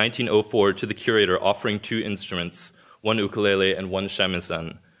in 1904 to the curator offering 2 instruments, one ukulele and one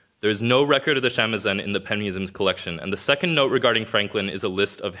shamisen. There is no record of the shamisen in the Penn Museum's collection, and the second note regarding Franklin is a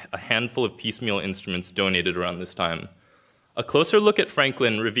list of a handful of piecemeal instruments donated around this time. A closer look at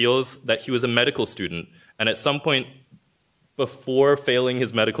Franklin reveals that he was a medical student, and at some point before failing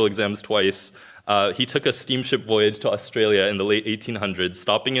his medical exams twice, he took a steamship voyage to Australia in the late 1800s,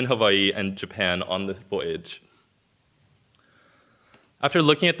 stopping in Hawaii and Japan on the voyage. After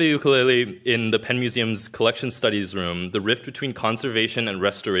looking at the ukulele in the Penn Museum's collection studies room, the rift between conservation and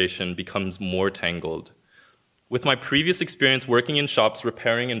restoration becomes more tangled. With my previous experience working in shops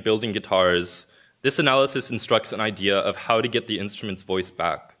repairing and building guitars, this analysis instructs an idea of how to get the instrument's voice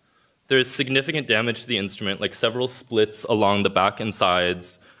back. There is significant damage to the instrument, like several splits along the back and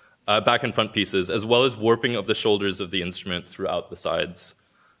sides, back and front pieces, as well as warping of the shoulders of the instrument throughout the sides.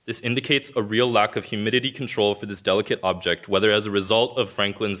 This indicates a real lack of humidity control for this delicate object, whether as a result of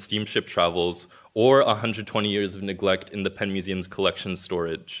Franklin's steamship travels or 120 years of neglect in the Penn Museum's collection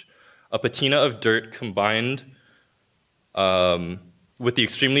storage. A patina of dirt combined with the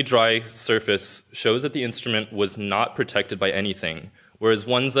extremely dry surface shows that the instrument was not protected by anything, whereas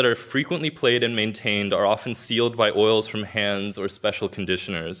ones that are frequently played and maintained are often sealed by oils from hands or special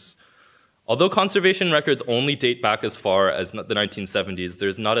conditioners. Although conservation records only date back as far as the 1970s,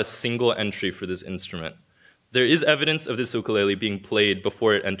 there's not a single entry for this instrument. There is evidence of this ukulele being played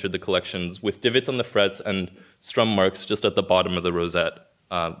before it entered the collections, with divots on the frets and strum marks just at the bottom of the rosette,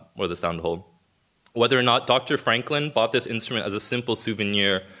 or the sound hole. Whether or not Dr. Franklin bought this instrument as a simple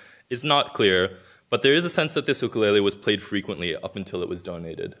souvenir is not clear, but there is a sense that this ukulele was played frequently up until it was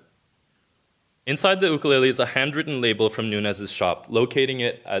donated. Inside the ukulele is a handwritten label from Nunez's shop, locating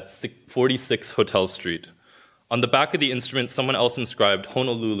it at 46 Hotel Street. On the back of the instrument, someone else inscribed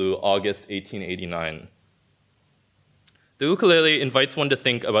Honolulu, August 1889. The ukulele invites one to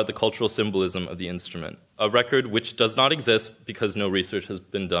think about the cultural symbolism of the instrument, a record which does not exist because no research has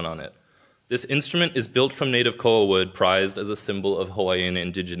been done on it. This instrument is built from native koa wood, prized as a symbol of Hawaiian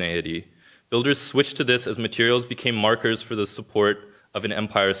indigeneity. Builders switched to this as materials became markers for the support of an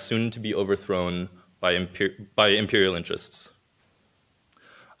empire soon to be overthrown by imperial interests.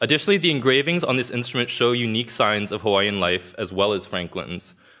 Additionally, the engravings on this instrument show unique signs of Hawaiian life as well as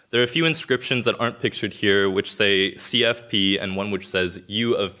Franklin's. There are a few inscriptions that aren't pictured here which say CFP and one which says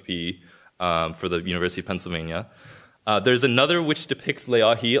U of P for the University of Pennsylvania. There's another which depicts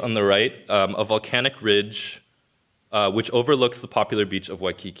Leahi on the right, a volcanic ridge which overlooks the popular beach of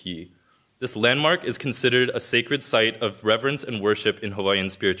Waikiki. This landmark is considered a sacred site of reverence and worship in Hawaiian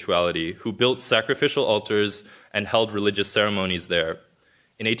spirituality, who built sacrificial altars and held religious ceremonies there.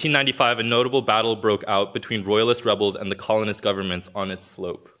 In 1895, a notable battle broke out between royalist rebels and the colonist governments on its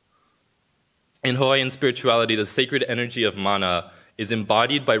slope. In Hawaiian spirituality, the sacred energy of mana is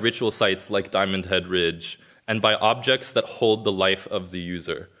embodied by ritual sites like Diamond Head Ridge and by objects that hold the life of the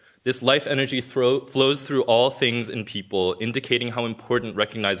user. This life energy flows through all things and people, indicating how important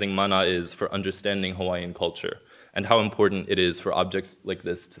recognizing mana is for understanding Hawaiian culture, and how important it is for objects like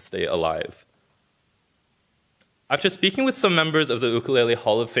this to stay alive. After speaking with some members of the Ukulele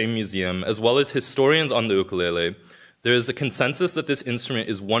Hall of Fame Museum, as well as historians on the ukulele, there is a consensus that this instrument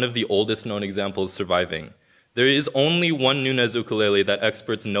is one of the oldest known examples surviving. There is only one Nunez ukulele that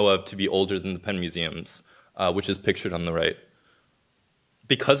experts know of to be older than the Penn Museum's, which is pictured on the right.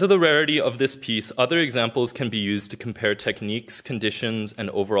 Because of the rarity of this piece, other examples can be used to compare techniques, conditions, and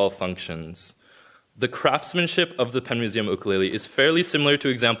overall functions. The craftsmanship of the Penn Museum ukulele is fairly similar to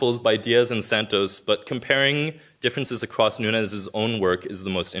examples by Diaz and Santos, but comparing differences across Nunez's own work is the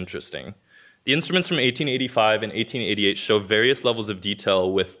most interesting. The instruments from 1885 and 1888 show various levels of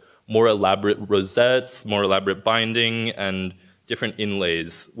detail with more elaborate rosettes, more elaborate binding, and different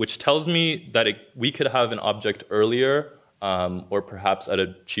inlays, which tells me that we could have an object earlier or perhaps at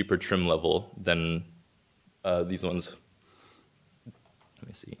a cheaper trim level than these ones. Let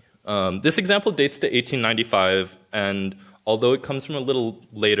me see. This example dates to 1895, and although it comes from a little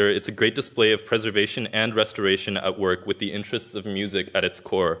later, it's a great display of preservation and restoration at work with the interests of music at its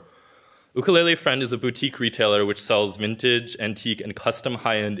core. Ukulele Friend is a boutique retailer which sells vintage, antique, and custom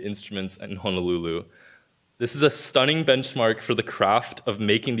high-end instruments in Honolulu. This is a stunning benchmark for the craft of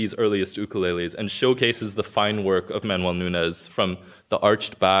making these earliest ukuleles and showcases the fine work of Manuel Nunez, from the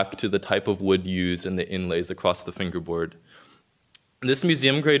arched back to the type of wood used and the inlays across the fingerboard. This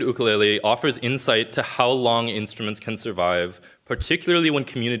museum-grade ukulele offers insight to how long instruments can survive, particularly when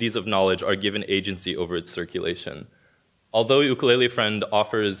communities of knowledge are given agency over its circulation. Although Ukulele Friend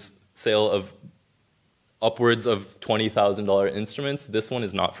offers sale of upwards of $20,000 instruments, this one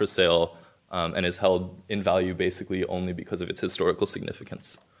is not for sale and is held in value basically only because of its historical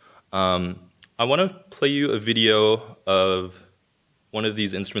significance. I want to play you a video of one of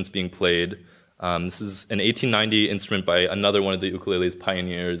these instruments being played. This is an 1890 instrument by another one of the ukulele's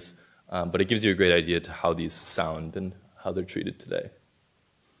pioneers, but it gives you a great idea to how these sound and how they're treated today.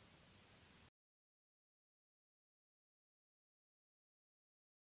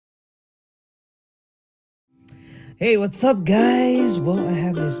 Hey, what's up, guys? Well, I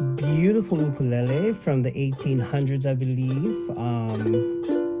have this beautiful ukulele from the 1800s, I believe.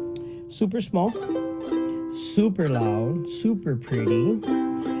 Super small, super loud, super pretty.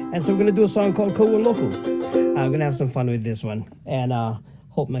 And so we're gonna do a song called Koa Loku. I'm gonna have some fun with this one, and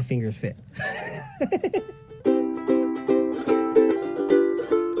hope my fingers fit.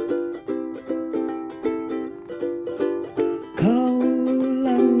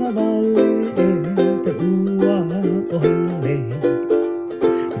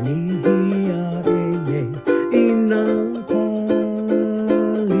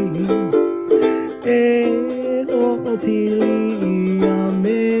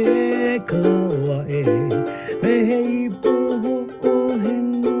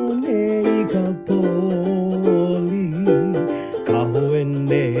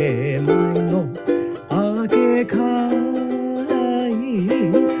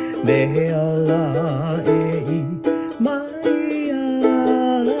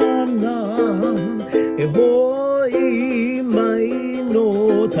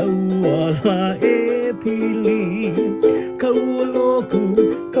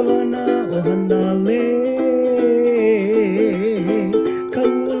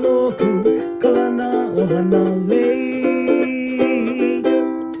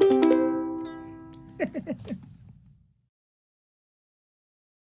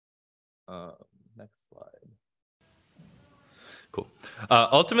 Next slide. Cool.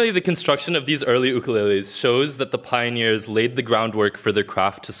 Ultimately, the construction of these early ukuleles shows that the pioneers laid the groundwork for their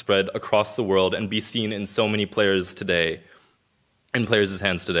craft to spread across the world and be seen in so many players'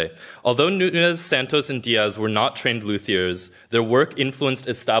 hands today. Although Nunez, Santos, and Diaz were not trained luthiers, their work influenced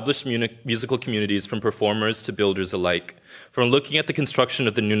established musical communities from performers to builders alike. From looking at the construction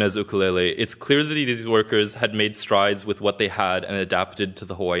of the Nunez ukulele, it's clear that these workers had made strides with what they had and adapted to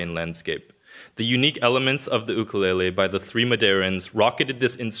the Hawaiian landscape. The unique elements of the ukulele by the three Madeirans rocketed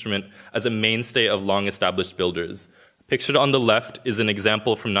this instrument as a mainstay of long-established builders. Pictured on the left is an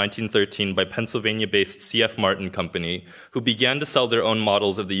example from 1913 by Pennsylvania-based C.F. Martin Company, who began to sell their own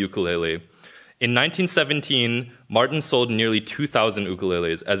models of the ukulele. In 1917, Martin sold nearly 2,000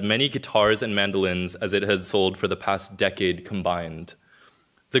 ukuleles, as many guitars and mandolins as it had sold for the past decade combined.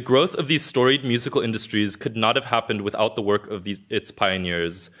 The growth of these storied musical industries could not have happened without the work of its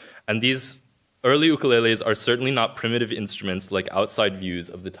pioneers, and these early ukuleles are certainly not primitive instruments like outside views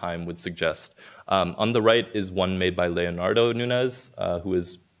of the time would suggest. On the right is one made by Leonardo Nunez, who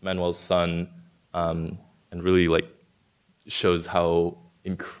is Manuel's son, and really shows how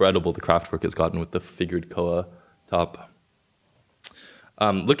incredible the craftwork has gotten with the figured koa top.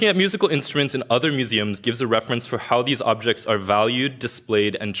 Looking at musical instruments in other museums gives a reference for how these objects are valued,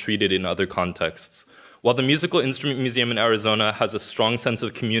 displayed, and treated in other contexts. While the Musical Instrument Museum in Arizona has a strong sense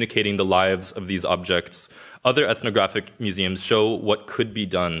of communicating the lives of these objects, other ethnographic museums show what could be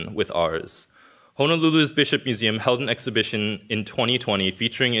done with ours. Honolulu's Bishop Museum held an exhibition in 2020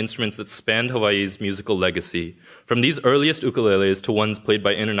 featuring instruments that spanned Hawaii's musical legacy, from these earliest ukuleles to ones played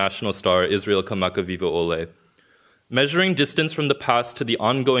by international star Israel Kamakawiwo'ole. Measuring distance from the past to the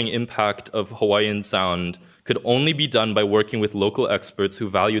ongoing impact of Hawaiian sound could only be done by working with local experts who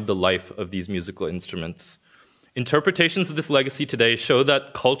valued the life of these musical instruments. Interpretations of this legacy today show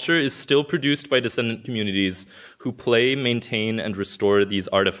that culture is still produced by descendant communities who play, maintain, and restore these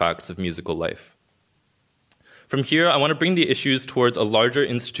artifacts of musical life. From here, I want to bring the issues towards a larger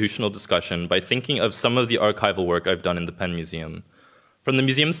institutional discussion by thinking of some of the archival work I've done in the Penn Museum. From the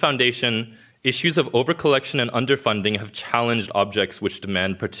museum's foundation, issues of overcollection and underfunding have challenged objects which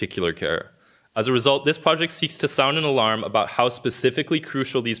demand particular care. As a result, this project seeks to sound an alarm about how specifically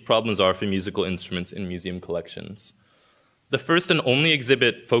crucial these problems are for musical instruments in museum collections. The first and only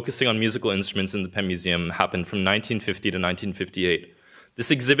exhibit focusing on musical instruments in the Penn Museum happened from 1950 to 1958.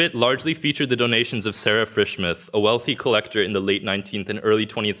 This exhibit largely featured the donations of Sarah Frischmuth, a wealthy collector in the late 19th and early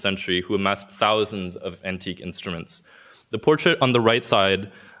 20th century who amassed thousands of antique instruments. The portrait on the right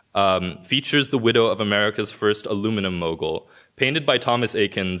side features the widow of America's first aluminum mogul. painted by Thomas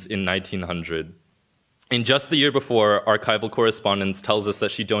Eakins in 1900. In just the year before, archival correspondence tells us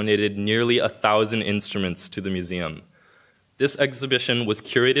that she donated nearly 1,000 instruments to the museum. This exhibition was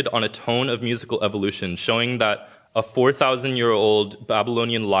curated on a tone of musical evolution, showing that a 4,000-year-old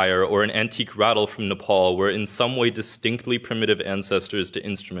Babylonian lyre or an antique rattle from Nepal were in some way distinctly primitive ancestors to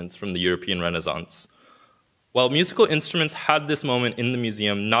instruments from the European Renaissance. While musical instruments had this moment in the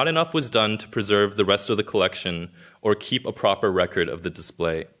museum, not enough was done to preserve the rest of the collection or keep a proper record of the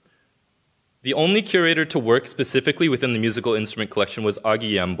display. The only curator to work specifically within the musical instrument collection was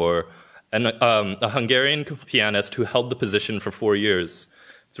Ági Jámbor, a Hungarian pianist who held the position for 4 years.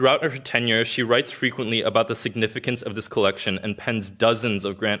 Throughout her tenure, she writes frequently about the significance of this collection and pens dozens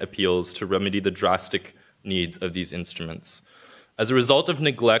of grant appeals to remedy the drastic needs of these instruments. As a result of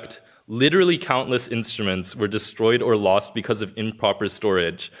neglect, literally countless instruments were destroyed or lost because of improper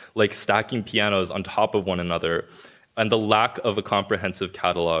storage, like stacking pianos on top of one another, and the lack of a comprehensive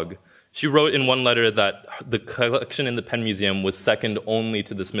catalog. She wrote in one letter that the collection in the Penn Museum was second only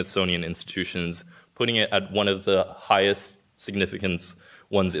to the Smithsonian institutions, putting it at one of the highest significance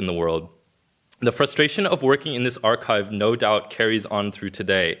ones in the world. The frustration of working in this archive no doubt carries on through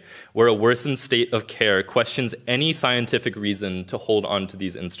today, where a worsened state of care questions any scientific reason to hold on to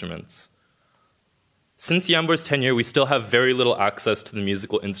these instruments. Since Jámbor's tenure, we still have very little access to the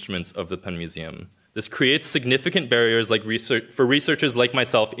musical instruments of the Penn Museum. This creates significant barriers for researchers like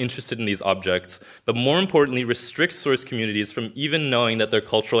myself interested in these objects, but more importantly, restricts source communities from even knowing that their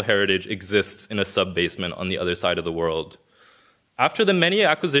cultural heritage exists in a sub-basement on the other side of the world. After the many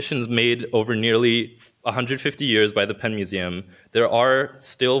acquisitions made over nearly 150 years by the Penn Museum, there are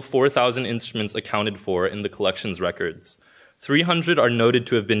still 4,000 instruments accounted for in the collection's records. 300 are noted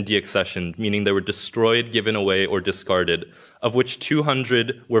to have been deaccessioned, meaning they were destroyed, given away, or discarded, of which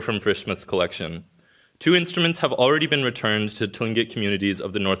 200 were from Frischmuth's collection. 2 instruments have already been returned to Tlingit communities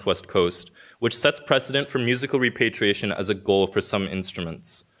of the Northwest Coast, which sets precedent for musical repatriation as a goal for some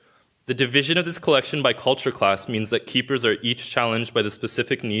instruments. The division of this collection by culture class means that keepers are each challenged by the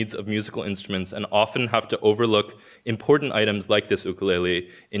specific needs of musical instruments and often have to overlook important items like this ukulele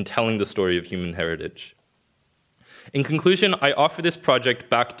in telling the story of human heritage. In conclusion, I offer this project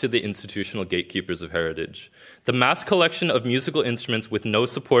back to the institutional gatekeepers of heritage. The mass collection of musical instruments with no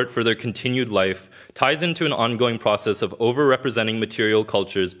support for their continued life ties into an ongoing process of overrepresenting material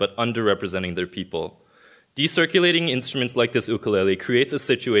cultures but underrepresenting their people. Decirculating instruments like this ukulele creates a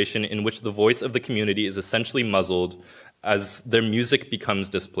situation in which the voice of the community is essentially muzzled as their music becomes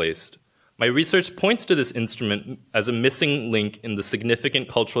displaced. My research points to this instrument as a missing link in the significant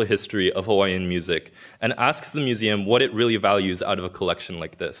cultural history of Hawaiian music and asks the museum what it really values out of a collection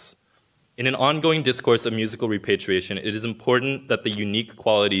like this. In an ongoing discourse of musical repatriation, it is important that the unique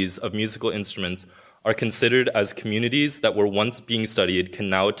qualities of musical instruments are considered as communities that were once being studied can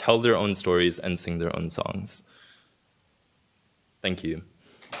now tell their own stories and sing their own songs. Thank you.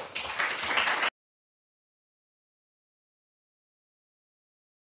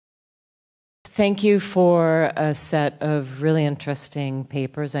 Thank you for a set of really interesting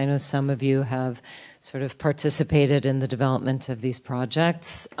papers. I know some of you have sort of participated in the development of these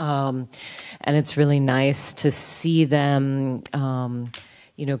projects, and it's really nice to see them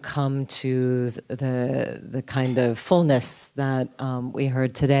come to the kind of fullness that we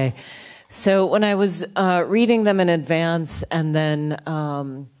heard today. So when I was reading them in advance and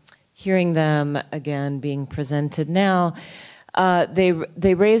then hearing them again being presented now,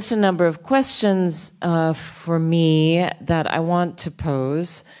 they raised a number of questions for me that I want to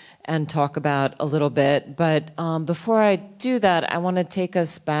pose and talk about a little bit. But before I do that, I want to take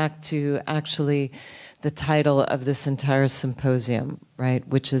us back to actually the title of this entire symposium, right,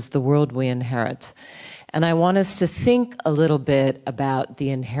 which is The World We Inherit. And I want us to think a little bit about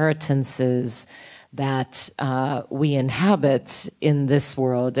the inheritances that we inhabit in this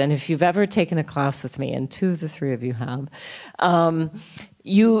world. And if you've ever taken a class with me, and 2 of the 3 of you have,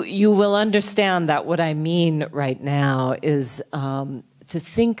 you will understand that what I mean right now is to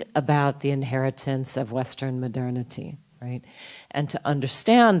think about the inheritance of Western modernity, right? And to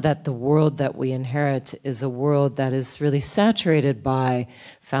understand that the world that we inherit is a world that is really saturated by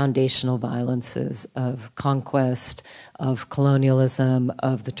foundational violences of conquest, of colonialism,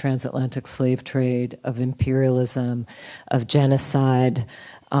 of the transatlantic slave trade, of imperialism, of genocide,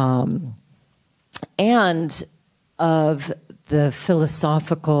 and of the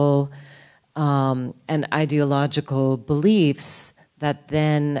philosophical and ideological beliefs that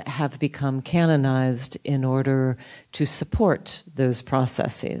then have become canonized in order to support those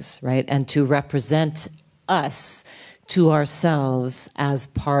processes, right? And to represent us to ourselves as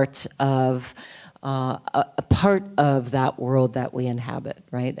part of a part of that world that we inhabit,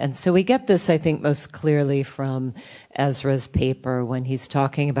 right? And so we get this, I think, most clearly from Ezra's paper when he's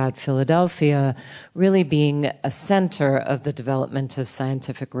talking about Philadelphia really being a center of the development of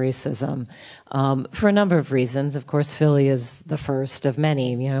scientific racism for a number of reasons. Of course, Philly is the first of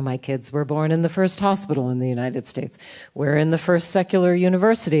many. You know, my kids were born in the first hospital in the United States. We're in the first secular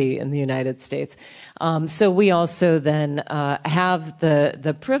university in the United States. So we also then have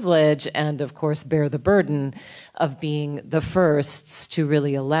the privilege and, of course, bear the burden of being the firsts to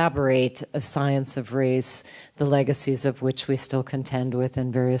really elaborate a science of race, the legacies of which we still contend with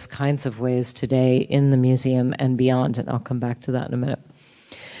in various kinds of ways today in the museum and beyond, and I'll come back to that in a minute.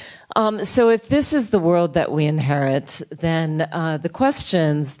 So if this is the world that we inherit, then the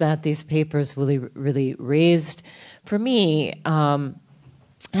questions that these papers really raised for me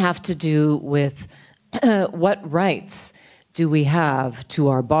have to do with what rights do we have to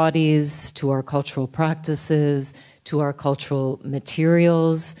our bodies, to our cultural practices, to our cultural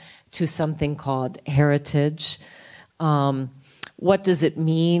materials, to something called heritage? What does it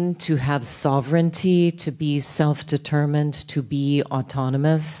mean to have sovereignty, to be self-determined, to be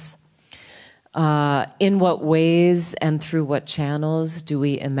autonomous? In what ways and through what channels do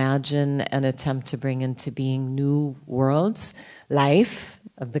we imagine and attempt to bring into being new worlds, life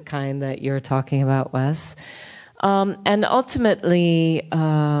of the kind that you're talking about, Wes? And ultimately,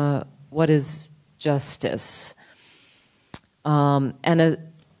 what is justice? And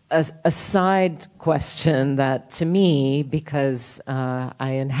a side question that, to me, because I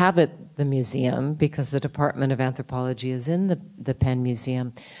inhabit the museum, because the Department of Anthropology is in the Penn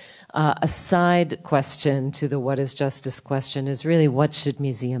Museum, a side question to the what is justice question is really what should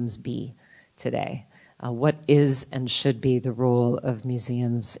museums be today? What is and should be the role of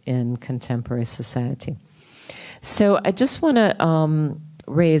museums in contemporary society? So I just want to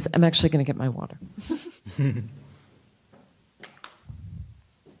raise, I'm actually going to get my water.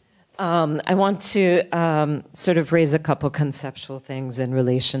 I want to sort of raise a couple conceptual things in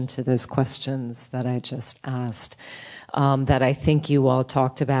relation to those questions that I just asked, that I think you all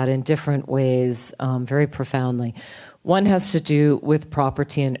talked about in different ways, very profoundly. One has to do with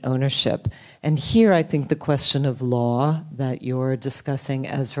property and ownership. And here I think the question of law that you're discussing,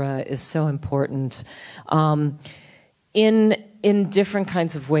 Ezra, is so important in different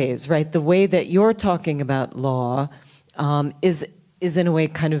kinds of ways, right? The way that you're talking about law is in a way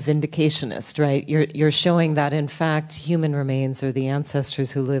kind of vindicationist, right? You're showing that, in fact, human remains, or the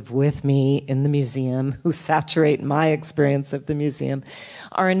ancestors who live with me in the museum, who saturate my experience of the museum,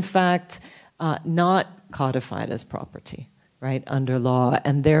 are in fact not codified as property, right, under law,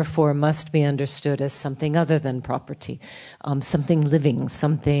 and therefore must be understood as something other than property, something living,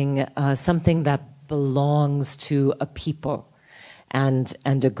 something that belongs to a people and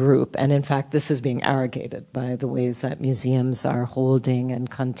a group. And in fact, this is being arrogated by the ways that museums are holding and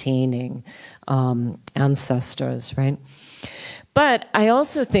containing ancestors, right? But I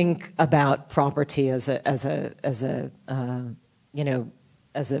also think about property as a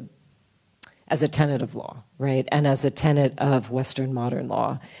tenet of law, right? And as a tenet of Western modern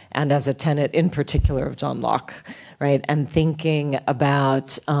law, and as a tenet in particular of John Locke, right? And thinking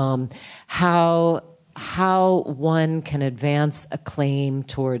about how one can advance a claim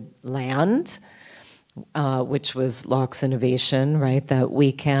toward land, which was Locke's innovation, right? That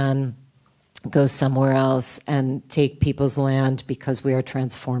we can go somewhere else and take people's land because we are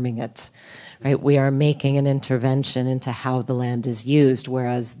transforming it, right? We are making an intervention into how the land is used,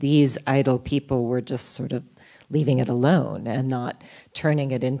 whereas these idle people were just sort of leaving it alone and not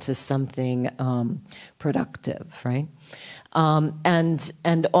turning it into something productive, right?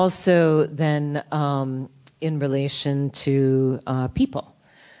 And also then in relation to people,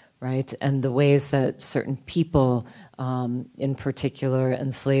 right? And the ways that certain people, in particular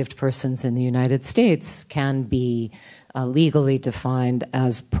enslaved persons in the United States, can be legally defined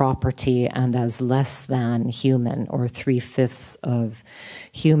as property and as less than human, or 3/5 of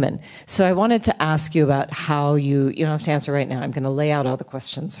human. So I wanted to ask you about how you don't have to answer right now, I'm going to lay out all the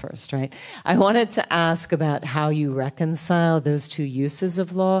questions first, right? I wanted to ask about how you reconcile those two uses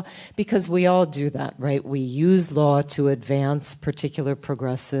of law, because we all do that, right? We use law to advance particular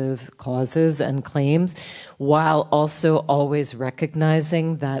progressive causes and claims, while also always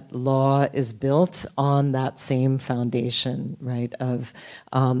recognizing that law is built on that same foundation, right, of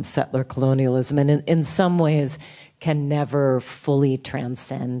settler colonialism, and in some ways can never fully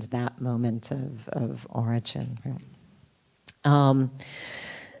transcend that moment of origin. Right?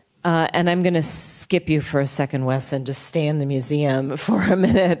 And I'm going to skip you for a second, Wes, and just stay in the museum for a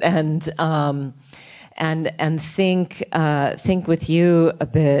minute and think with you a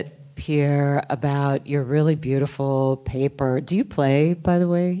bit, Pierre, about your really beautiful paper. Do you play, by the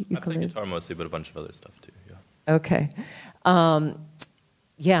way? I play guitar mostly, but a bunch of other stuff too. Yeah. Okay.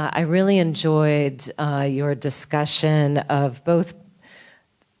 Yeah, I really enjoyed your discussion of both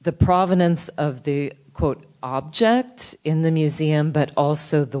the provenance of the, quote, object in the museum, but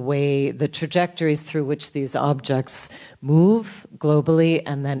also the trajectories through which these objects move globally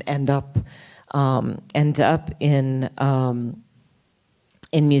and then end up in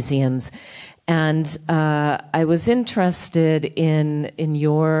museums. And I was interested in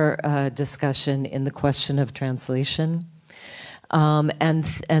your discussion in the question of translation.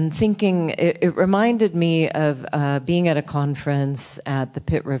 And thinking, it reminded me of being at a conference at the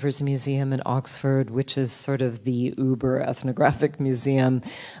Pitt Rivers Museum in Oxford, which is sort of the Uber ethnographic museum,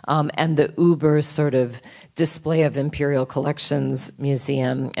 and the Uber sort of display of imperial collections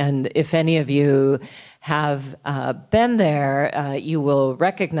museum. And if any of you have been there, you will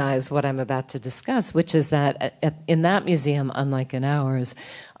recognize what I'm about to discuss, which is that in that museum, unlike in ours,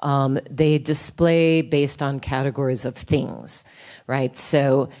 they display based on categories of things, right?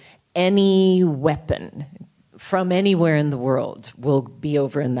 So any weapon from anywhere in the world will be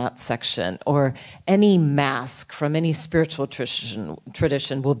over in that section, or any mask from any spiritual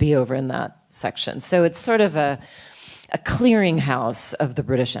tradition will be over in that section. So it's sort of a clearinghouse of the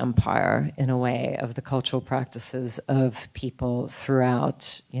British Empire, in a way, of the cultural practices of people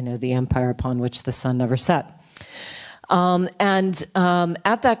throughout, the empire upon which the sun never set. At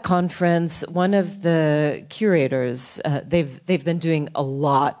that conference, one of the curators, they've been doing a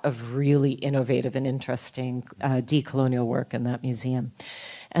lot of really innovative and interesting decolonial work in that museum.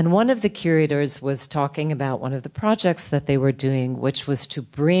 And one of the curators was talking about one of the projects that they were doing, which was to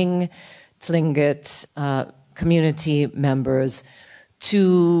bring Tlingit community members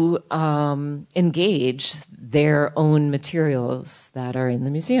to engage their own materials that are in the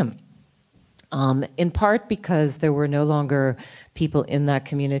museum. In part because there were no longer people in that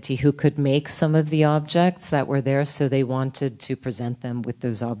community who could make some of the objects that were there, so they wanted to present them with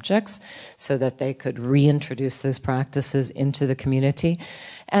those objects so that they could reintroduce those practices into the community,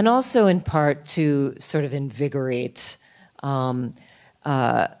 and also in part to sort of invigorate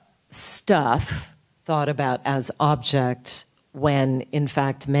stuff thought about as object when, in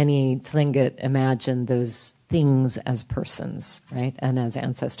fact, many Tlingit imagined those things as persons, right, and as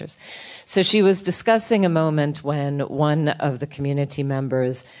ancestors. So she was discussing a moment when one of the community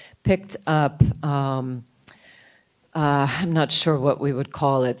members picked up, I'm not sure what we would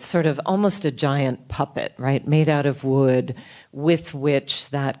call it, sort of almost a giant puppet, right, made out of wood, with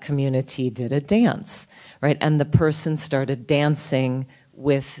which that community did a dance, right, and the person started dancing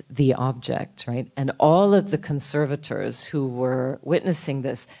with the object, right? And all of the conservators who were witnessing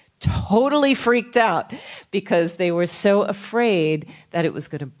this totally freaked out because they were so afraid that it was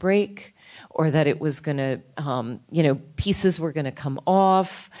going to break, or that it was going to, pieces were going to come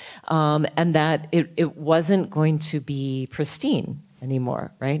off, and that it wasn't going to be pristine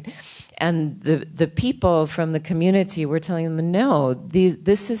anymore, right? And the people from the community were telling them, no,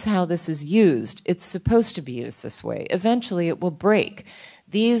 this is how this is used. It's supposed to be used this way. Eventually it will break.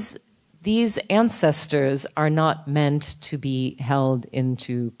 These ancestors are not meant to be held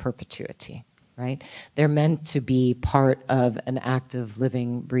into perpetuity, right? They're meant to be part of an active,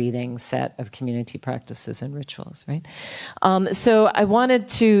 living, breathing set of community practices and rituals, right? So I wanted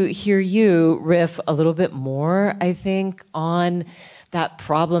to hear you riff a little bit more, I think, on that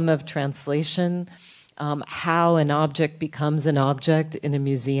problem of translation, how an object becomes an object in a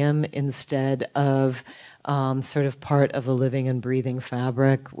museum instead of sort of part of a living and breathing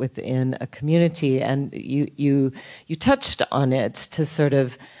fabric within a community. And you touched on it to sort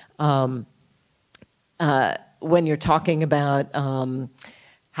of when you're talking about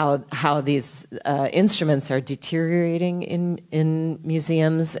how these instruments are deteriorating in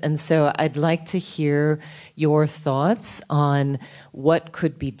museums. And so I'd like to hear your thoughts on what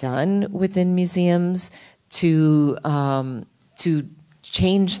could be done within museums to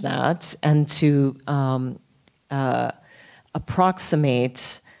change that and to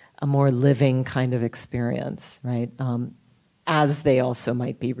approximate a more living kind of experience, right? As they also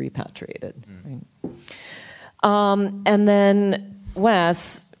might be repatriated. Right? And then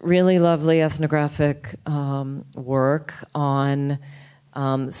Wes, really lovely ethnographic work on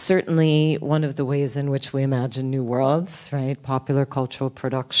certainly one of the ways in which we imagine new worlds, right? Popular cultural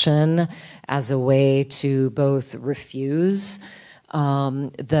production as a way to both refuse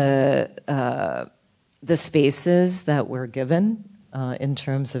the spaces that we're given in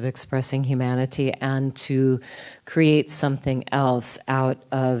terms of expressing humanity, and to create something else out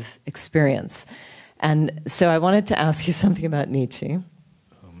of experience. And so I wanted to ask you something about Nietzsche.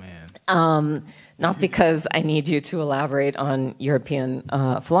 Oh, man. Not because I need you to elaborate on European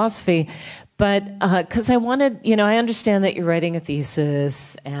philosophy, but because I wanted, I understand that you're writing a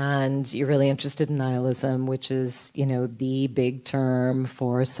thesis and you're really interested in nihilism, which is, the big term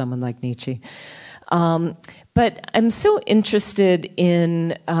for someone like Nietzsche. But I'm so interested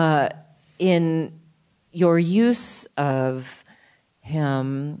in your use of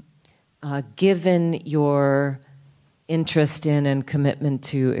him, given your interest in and commitment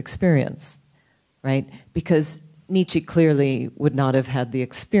to experience, right? Because Nietzsche clearly would not have had the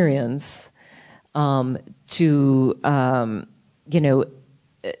experience to,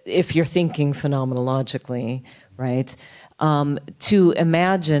 if you're thinking phenomenologically, right, to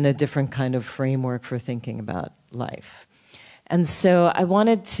imagine a different kind of framework for thinking about life. And so I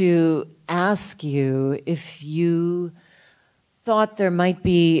wanted to ask you if you thought there might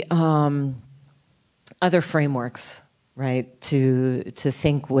be other frameworks, right, to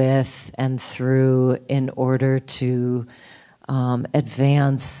think with and through in order to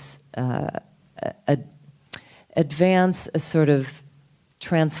advance a sort of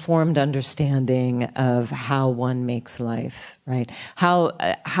transformed understanding of how one makes life, right?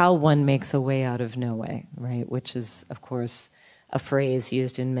 How one makes a way out of no way, right? Which is, of course, a phrase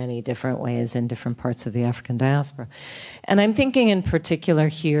used in many different ways in different parts of the African diaspora. And I'm thinking in particular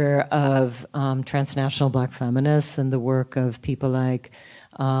here of transnational Black feminists and the work of people like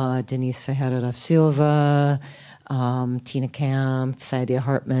Denise Ferreira da Silva, Tina Camp, Saidia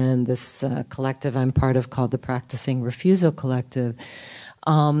Hartman, this collective I'm part of called the Practicing Refusal Collective,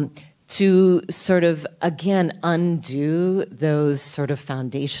 to sort of, again, undo those sort of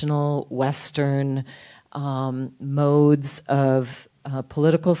foundational Western modes of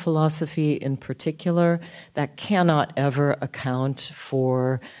political philosophy in particular that cannot ever account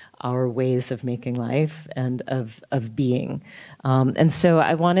for our ways of making life and of being. And so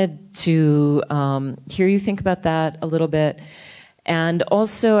I wanted to hear you think about that a little bit. And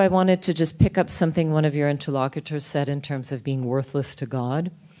also I wanted to just pick up something one of your interlocutors said in terms of being worthless to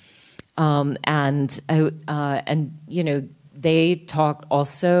God. And they talked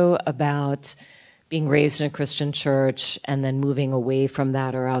also about being raised in a Christian church and then moving away from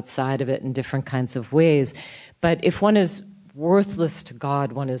that or outside of it in different kinds of ways. But if one is worthless to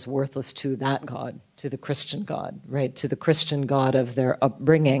God, one is worthless to that God, to the Christian God, right? To the Christian God of their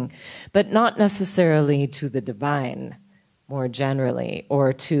upbringing, but not necessarily to the divine more generally,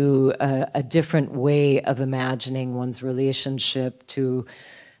 or to a different way of imagining one's relationship to,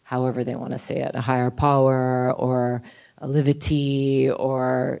 however they want to say it, a higher power or a livity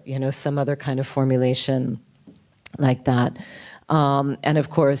or, some other kind of formulation like that. And of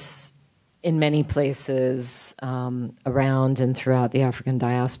course, in many places around and throughout the African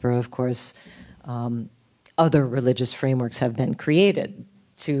diaspora, of course, other religious frameworks have been created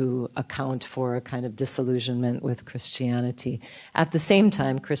to account for a kind of disillusionment with Christianity. At the same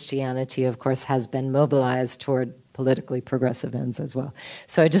time, Christianity, of course, has been mobilized toward politically progressive ends as well.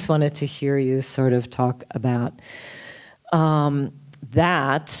 So I just wanted to hear you sort of talk about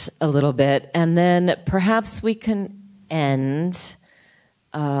that a little bit, and then perhaps we can end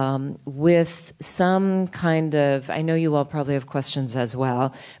with some kind of, I know you all probably have questions as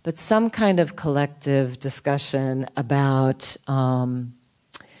well, but some kind of collective discussion about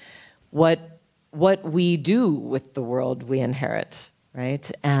what we do with the world we inherit, right?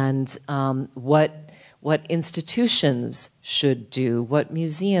 And what institutions should do, what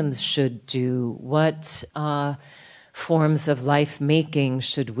museums should do, what forms of life-making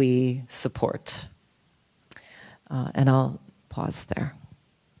should we support? And I'll pause there.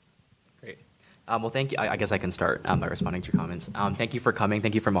 Great. Well, thank you. I guess I can start by responding to your comments. Thank you for coming.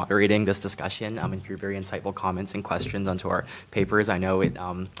 Thank you for moderating this discussion and for your very insightful comments and questions onto our papers. I know it's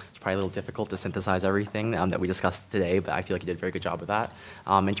probably a little difficult to synthesize everything that we discussed today, but I feel like you did a very good job of that.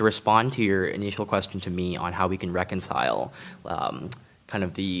 And to respond to your initial question to me on how we can reconcile kind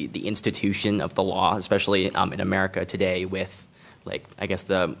of the institution of the law, especially in America today, with I guess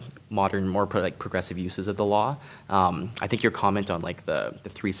the modern, more progressive uses of the law. I think your comment on the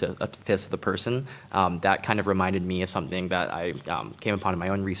three-fifths of the person, that kind of reminded me of something that I came upon in my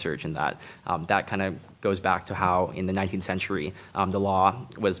own research, and that kind of goes back to how in the 19th century the law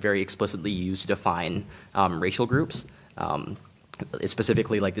was very explicitly used to define racial groups.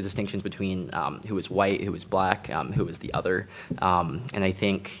 Specifically the distinctions between who is white, who is black, who is the other. And I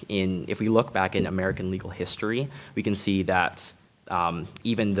think if we look back in American legal history, we can see that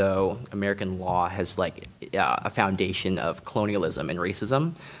even though American law has a foundation of colonialism and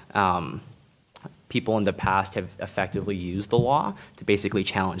racism, people in the past have effectively used the law to basically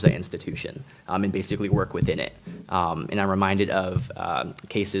challenge that institution and basically work within it. And I'm reminded of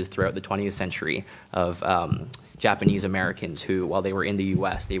cases throughout the 20th century of Japanese Americans who, while they were in the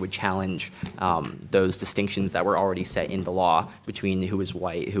U.S., they would challenge those distinctions that were already set in the law between who is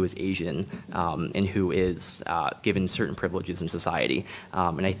white, who is Asian, and who is given certain privileges in society.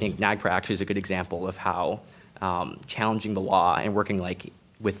 And I think NAGPRA actually is a good example of how challenging the law and working like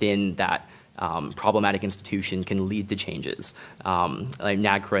within that problematic institution can lead to changes. Like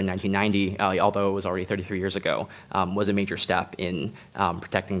NAGPRA in 1990, although it was already 33 years ago, was a major step in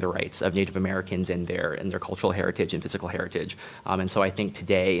protecting the rights of Native Americans and their cultural heritage and physical heritage. And so I think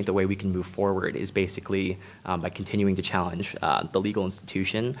today the way we can move forward is basically by continuing to challenge the legal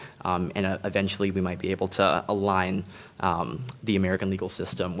institution, and eventually we might be able to align the American legal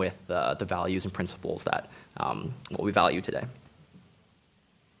system with the values and principles that what we value today.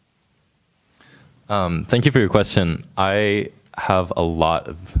 Thank you for your question. I have a lot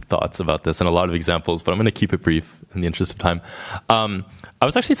of thoughts about this and a lot of examples, but I'm going to keep it brief in the interest of time. I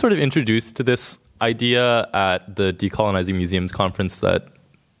was actually sort of introduced to this idea at the Decolonizing Museums conference that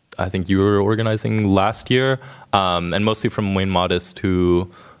I think you were organizing last year, and mostly from Wayne Modest, who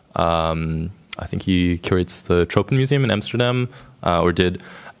I think he curates the Tropen Museum in Amsterdam, or did.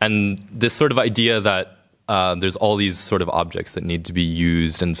 And this sort of idea that there's all these sort of objects that need to be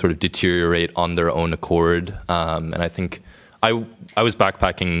used and sort of deteriorate on their own accord. And I think I was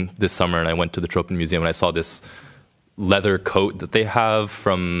backpacking this summer and I went to the Tropen Museum and I saw this leather coat that they have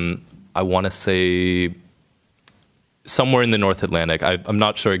from, I want to say, somewhere in the North Atlantic. I'm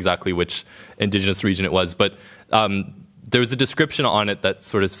not sure exactly which indigenous region it was, but there was a description on it that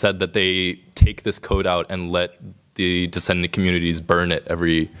sort of said that they take this coat out and let the descendant communities burn it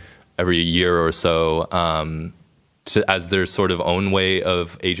every year or so as their sort of own way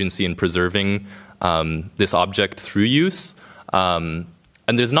of agency in preserving this object through use. And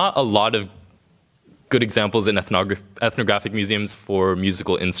there's not a lot of good examples in ethnographic museums for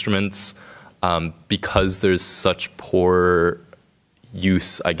musical instruments because there's such poor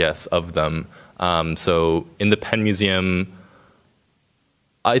use, I guess, of them. So in the Penn Museum,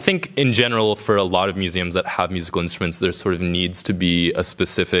 I think in general for a lot of museums that have musical instruments, there sort of needs to be a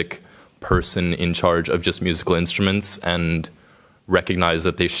specific person in charge of just musical instruments and recognize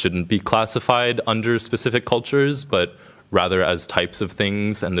that they shouldn't be classified under specific cultures, but rather as types of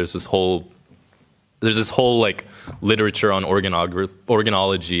things. And there's this whole like literature on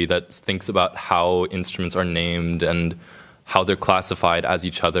organology that thinks about how instruments are named and how they're classified as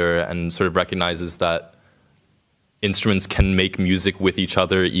each other, and sort of recognizes that instruments can make music with each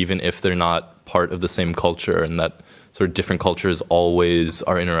other even if they're not part of the same culture, and that sort of different cultures always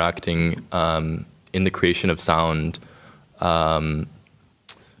are interacting in the creation of sound. But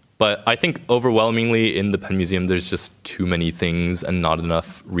I think overwhelmingly in the Penn Museum, there's just too many things and not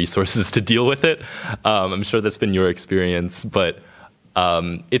enough resources to deal with it. I'm sure that's been your experience, but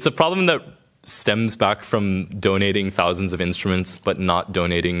it's a problem that stems back from donating thousands of instruments, but not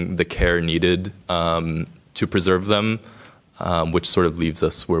donating the care needed to preserve them, which sort of leaves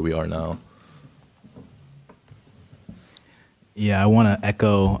us where we are now. Yeah, I want to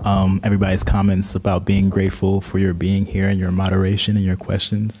echo everybody's comments about being grateful for your being here and your moderation and your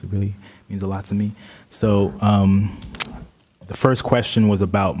questions. It really means a lot to me. So the first question was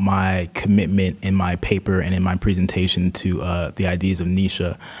about my commitment in my paper and in my presentation to the ideas of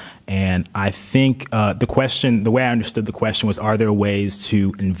Nisha. And I think the way I understood the question was, are there ways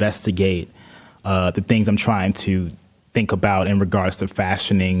to investigate the things I'm trying to think about in regards to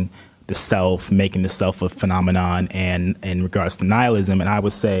fashioning the self, making the self a phenomenon, and in regards to nihilism? And I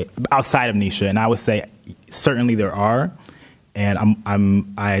would say, outside of Nisha, and I would say certainly there are, and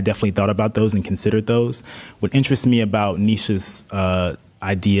I definitely thought about those and considered those. What interests me about Nisha's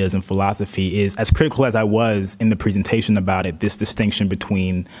ideas and philosophy is, as critical as I was in the presentation about it, this distinction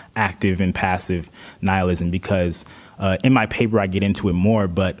between active and passive nihilism, because in my paper I get into it more,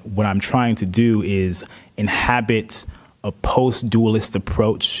 but what I'm trying to do is inhabit a post-dualist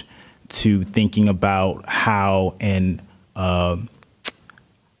approach to thinking about how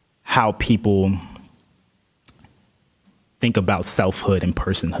people think about selfhood and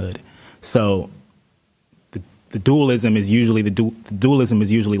personhood. So the dualism is usually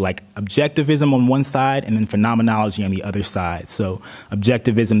like objectivism on one side and then phenomenology on the other side. So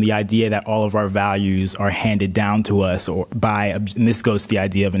objectivism, the idea that all of our values are handed down to us, or by, and this goes to the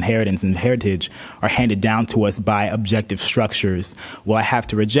idea of inheritance and heritage, are handed down to us by objective structures. Well, I have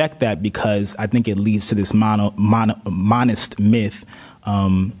to reject that because I think it leads to this monist myth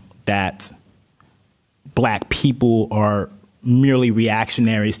that Black people are merely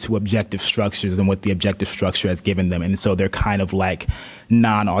reactionaries to objective structures and what the objective structure has given them. And so they're kind of like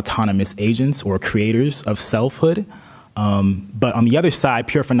non-autonomous agents or creators of selfhood. But on the other side,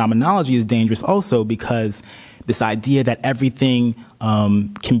 pure phenomenology is dangerous also because this idea that everything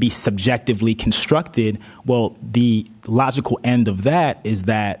can be subjectively constructed, well, the logical end of that is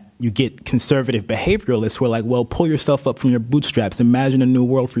that you get conservative behavioralists who are like, well, pull yourself up from your bootstraps, imagine a new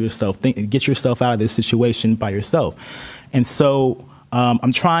world for yourself, get yourself out of this situation by yourself. And so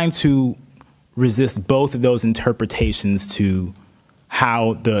I'm trying to resist both of those interpretations to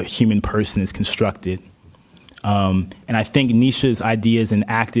how the human person is constructed. And I think Nietzsche's ideas in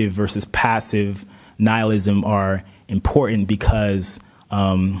active versus passive nihilism are important because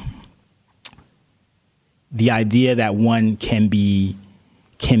the idea that one can be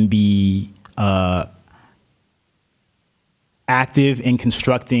active in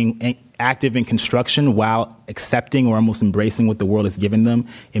construction while accepting or almost embracing what the world has given them,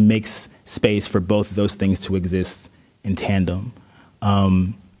 it makes space for both of those things to exist in tandem.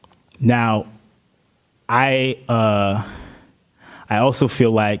 Now, I also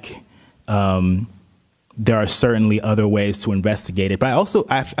feel like there are certainly other ways to investigate it, but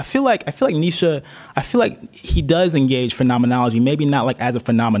I feel like Nietzsche, I feel like he does engage phenomenology, maybe not like as a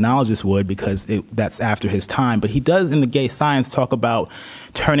phenomenologist would, because that's after his time, but he does in the gay science talk about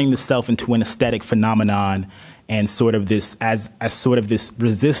turning the self into an aesthetic phenomenon and sort of this as sort of this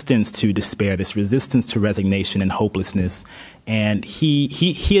resistance to despair, this resistance to resignation and hopelessness. And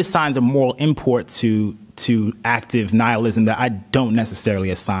he assigns a moral import to active nihilism that I don't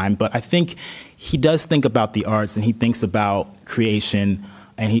necessarily assign, but I think he does think about the arts and he thinks about creation,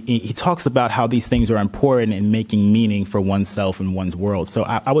 and he talks about how these things are important in making meaning for oneself and one's world. So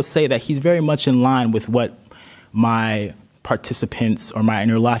I would say that he's very much in line with what my participants or my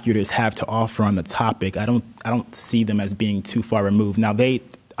interlocutors have to offer on the topic. I don't see them as being too far removed. Now, they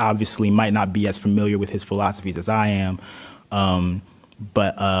obviously might not be as familiar with his philosophies as I am,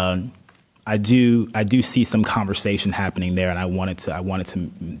 but I do see some conversation happening there, and I wanted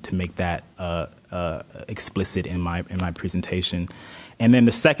to make that explicit in my presentation. And then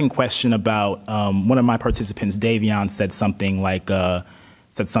the second question about one of my participants, Davion, said something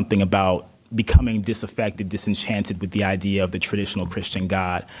about becoming disaffected, disenchanted with the idea of the traditional Christian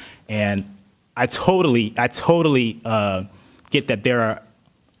God, and I totally get that there are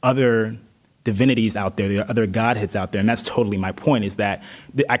other divinities out there, there are other godheads out there, and that's totally my point, is that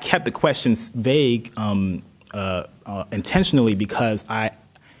I kept the questions vague intentionally because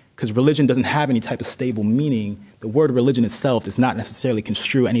religion doesn't have any type of stable meaning. The word religion itself does not necessarily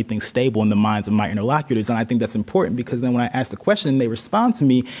construe anything stable in the minds of my interlocutors, and I think that's important because then when I ask the question and they respond to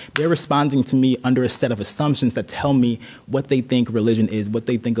me, they're responding to me under a set of assumptions that tell me what they think religion is, what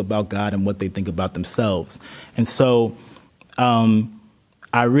they think about God, and what they think about themselves. And so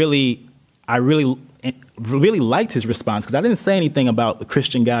I really liked his response because I didn't say anything about the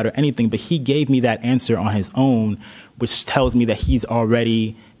Christian God or anything, but he gave me that answer on his own, which tells me that he's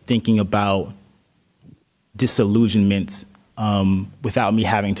already thinking about disillusionment without me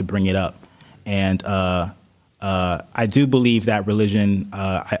having to bring it up. And I do believe that religion.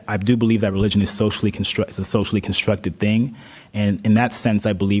 I do believe that religion is a socially constructed thing, and in that sense,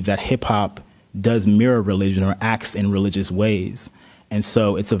 I believe that hip hop does mirror religion or acts in religious ways. And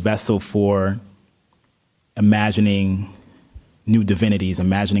so it's a vessel for imagining new divinities,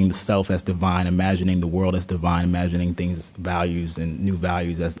 imagining the self as divine, imagining the world as divine, imagining things, values, and new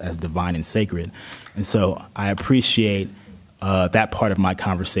values as divine and sacred. And so I appreciate that part of my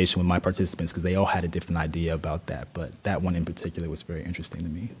conversation with my participants because they all had a different idea about that. But that one in particular was very interesting to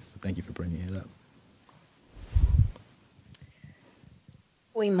me. So thank you for bringing it up.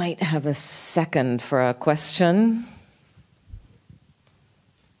 We might have a second for a question.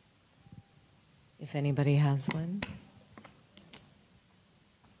 If anybody has one.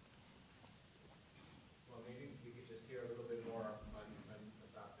 Well, maybe we could just hear a little bit more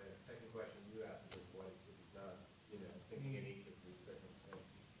about the second question you asked, is what is to be done, thinking in each of these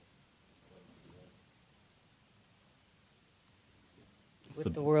circumstances.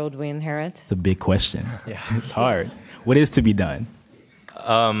 With the world we inherit? It's a big question. Yeah, it's hard. What is to be done?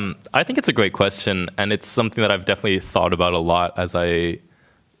 I think it's a great question, and it's something that I've definitely thought about a lot as I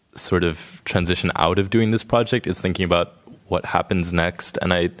sort of transition out of doing this project, is thinking about what happens next.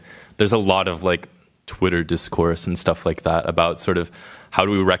 And there's a lot of like Twitter discourse and stuff like that about sort of how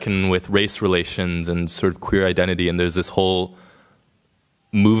do we reckon with race relations and sort of queer identity. And there's this whole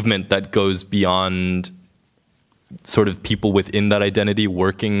movement that goes beyond sort of people within that identity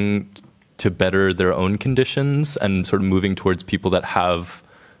working to better their own conditions and sort of moving towards people that have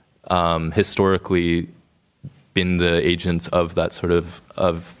historically been the agents of that sort of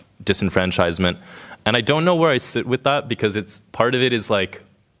disenfranchisement. And I don't know where I sit with that, because it's part of it is like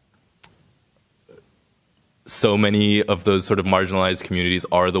so many of those sort of marginalized communities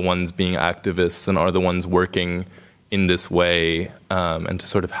are the ones being activists and are the ones working in this way, and to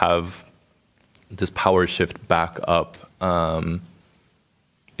sort of have this power shift back up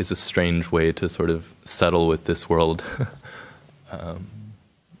is a strange way to sort of settle with this world.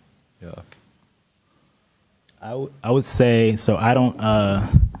 Yeah. I would say, so I don't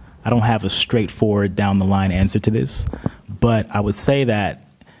have a straightforward down the line answer to this, but I would say that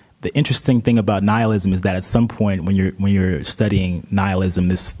the interesting thing about nihilism is that at some point when you're studying nihilism,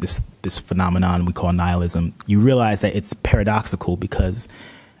 this phenomenon we call nihilism, you realize that it's paradoxical, because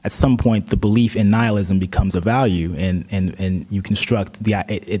at some point the belief in nihilism becomes a value, and you construct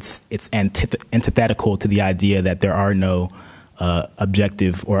it's antithetical to the idea that there are no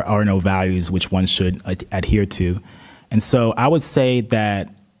objective or are no values which one should adhere to. And so I would say that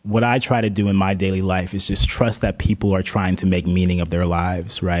what I try to do in my daily life is just trust that people are trying to make meaning of their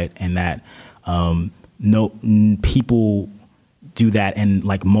lives, right? And that people do that in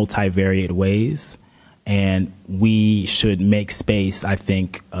like multivariate ways, and we should make space, I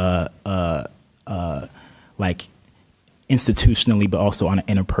think, like institutionally, but also on an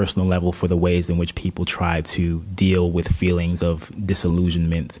interpersonal level, for the ways in which people try to deal with feelings of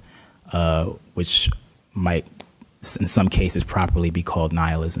disillusionment, which might, in some cases, properly be called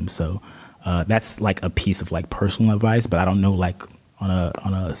nihilism. So that's like a piece of like personal advice, but I don't know, like on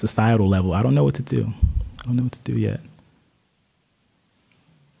a societal level, I don't know what to do. I don't know what to do yet.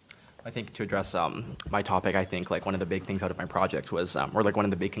 I think to address my topic, I think like one of the big things out of my project was, or like one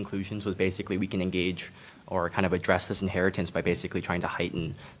of the big conclusions was basically we can engage or kind of address this inheritance by basically trying to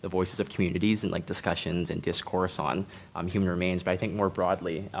heighten the voices of communities and like discussions and discourse on human remains. But I think more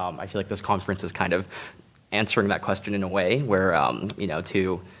broadly, I feel like this conference is kind of answering that question in a way where, you know,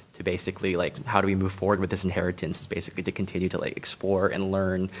 to basically like how do we move forward with this inheritance is basically to continue to like explore and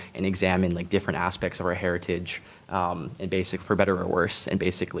learn and examine like different aspects of our heritage, and basic for better or worse, and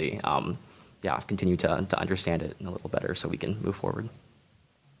basically yeah, continue to understand it a little better so we can move forward.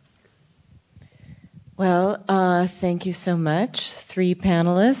 Well, thank you so much, 3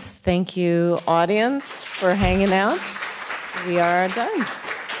 panelists. Thank you, audience, for hanging out. We are done.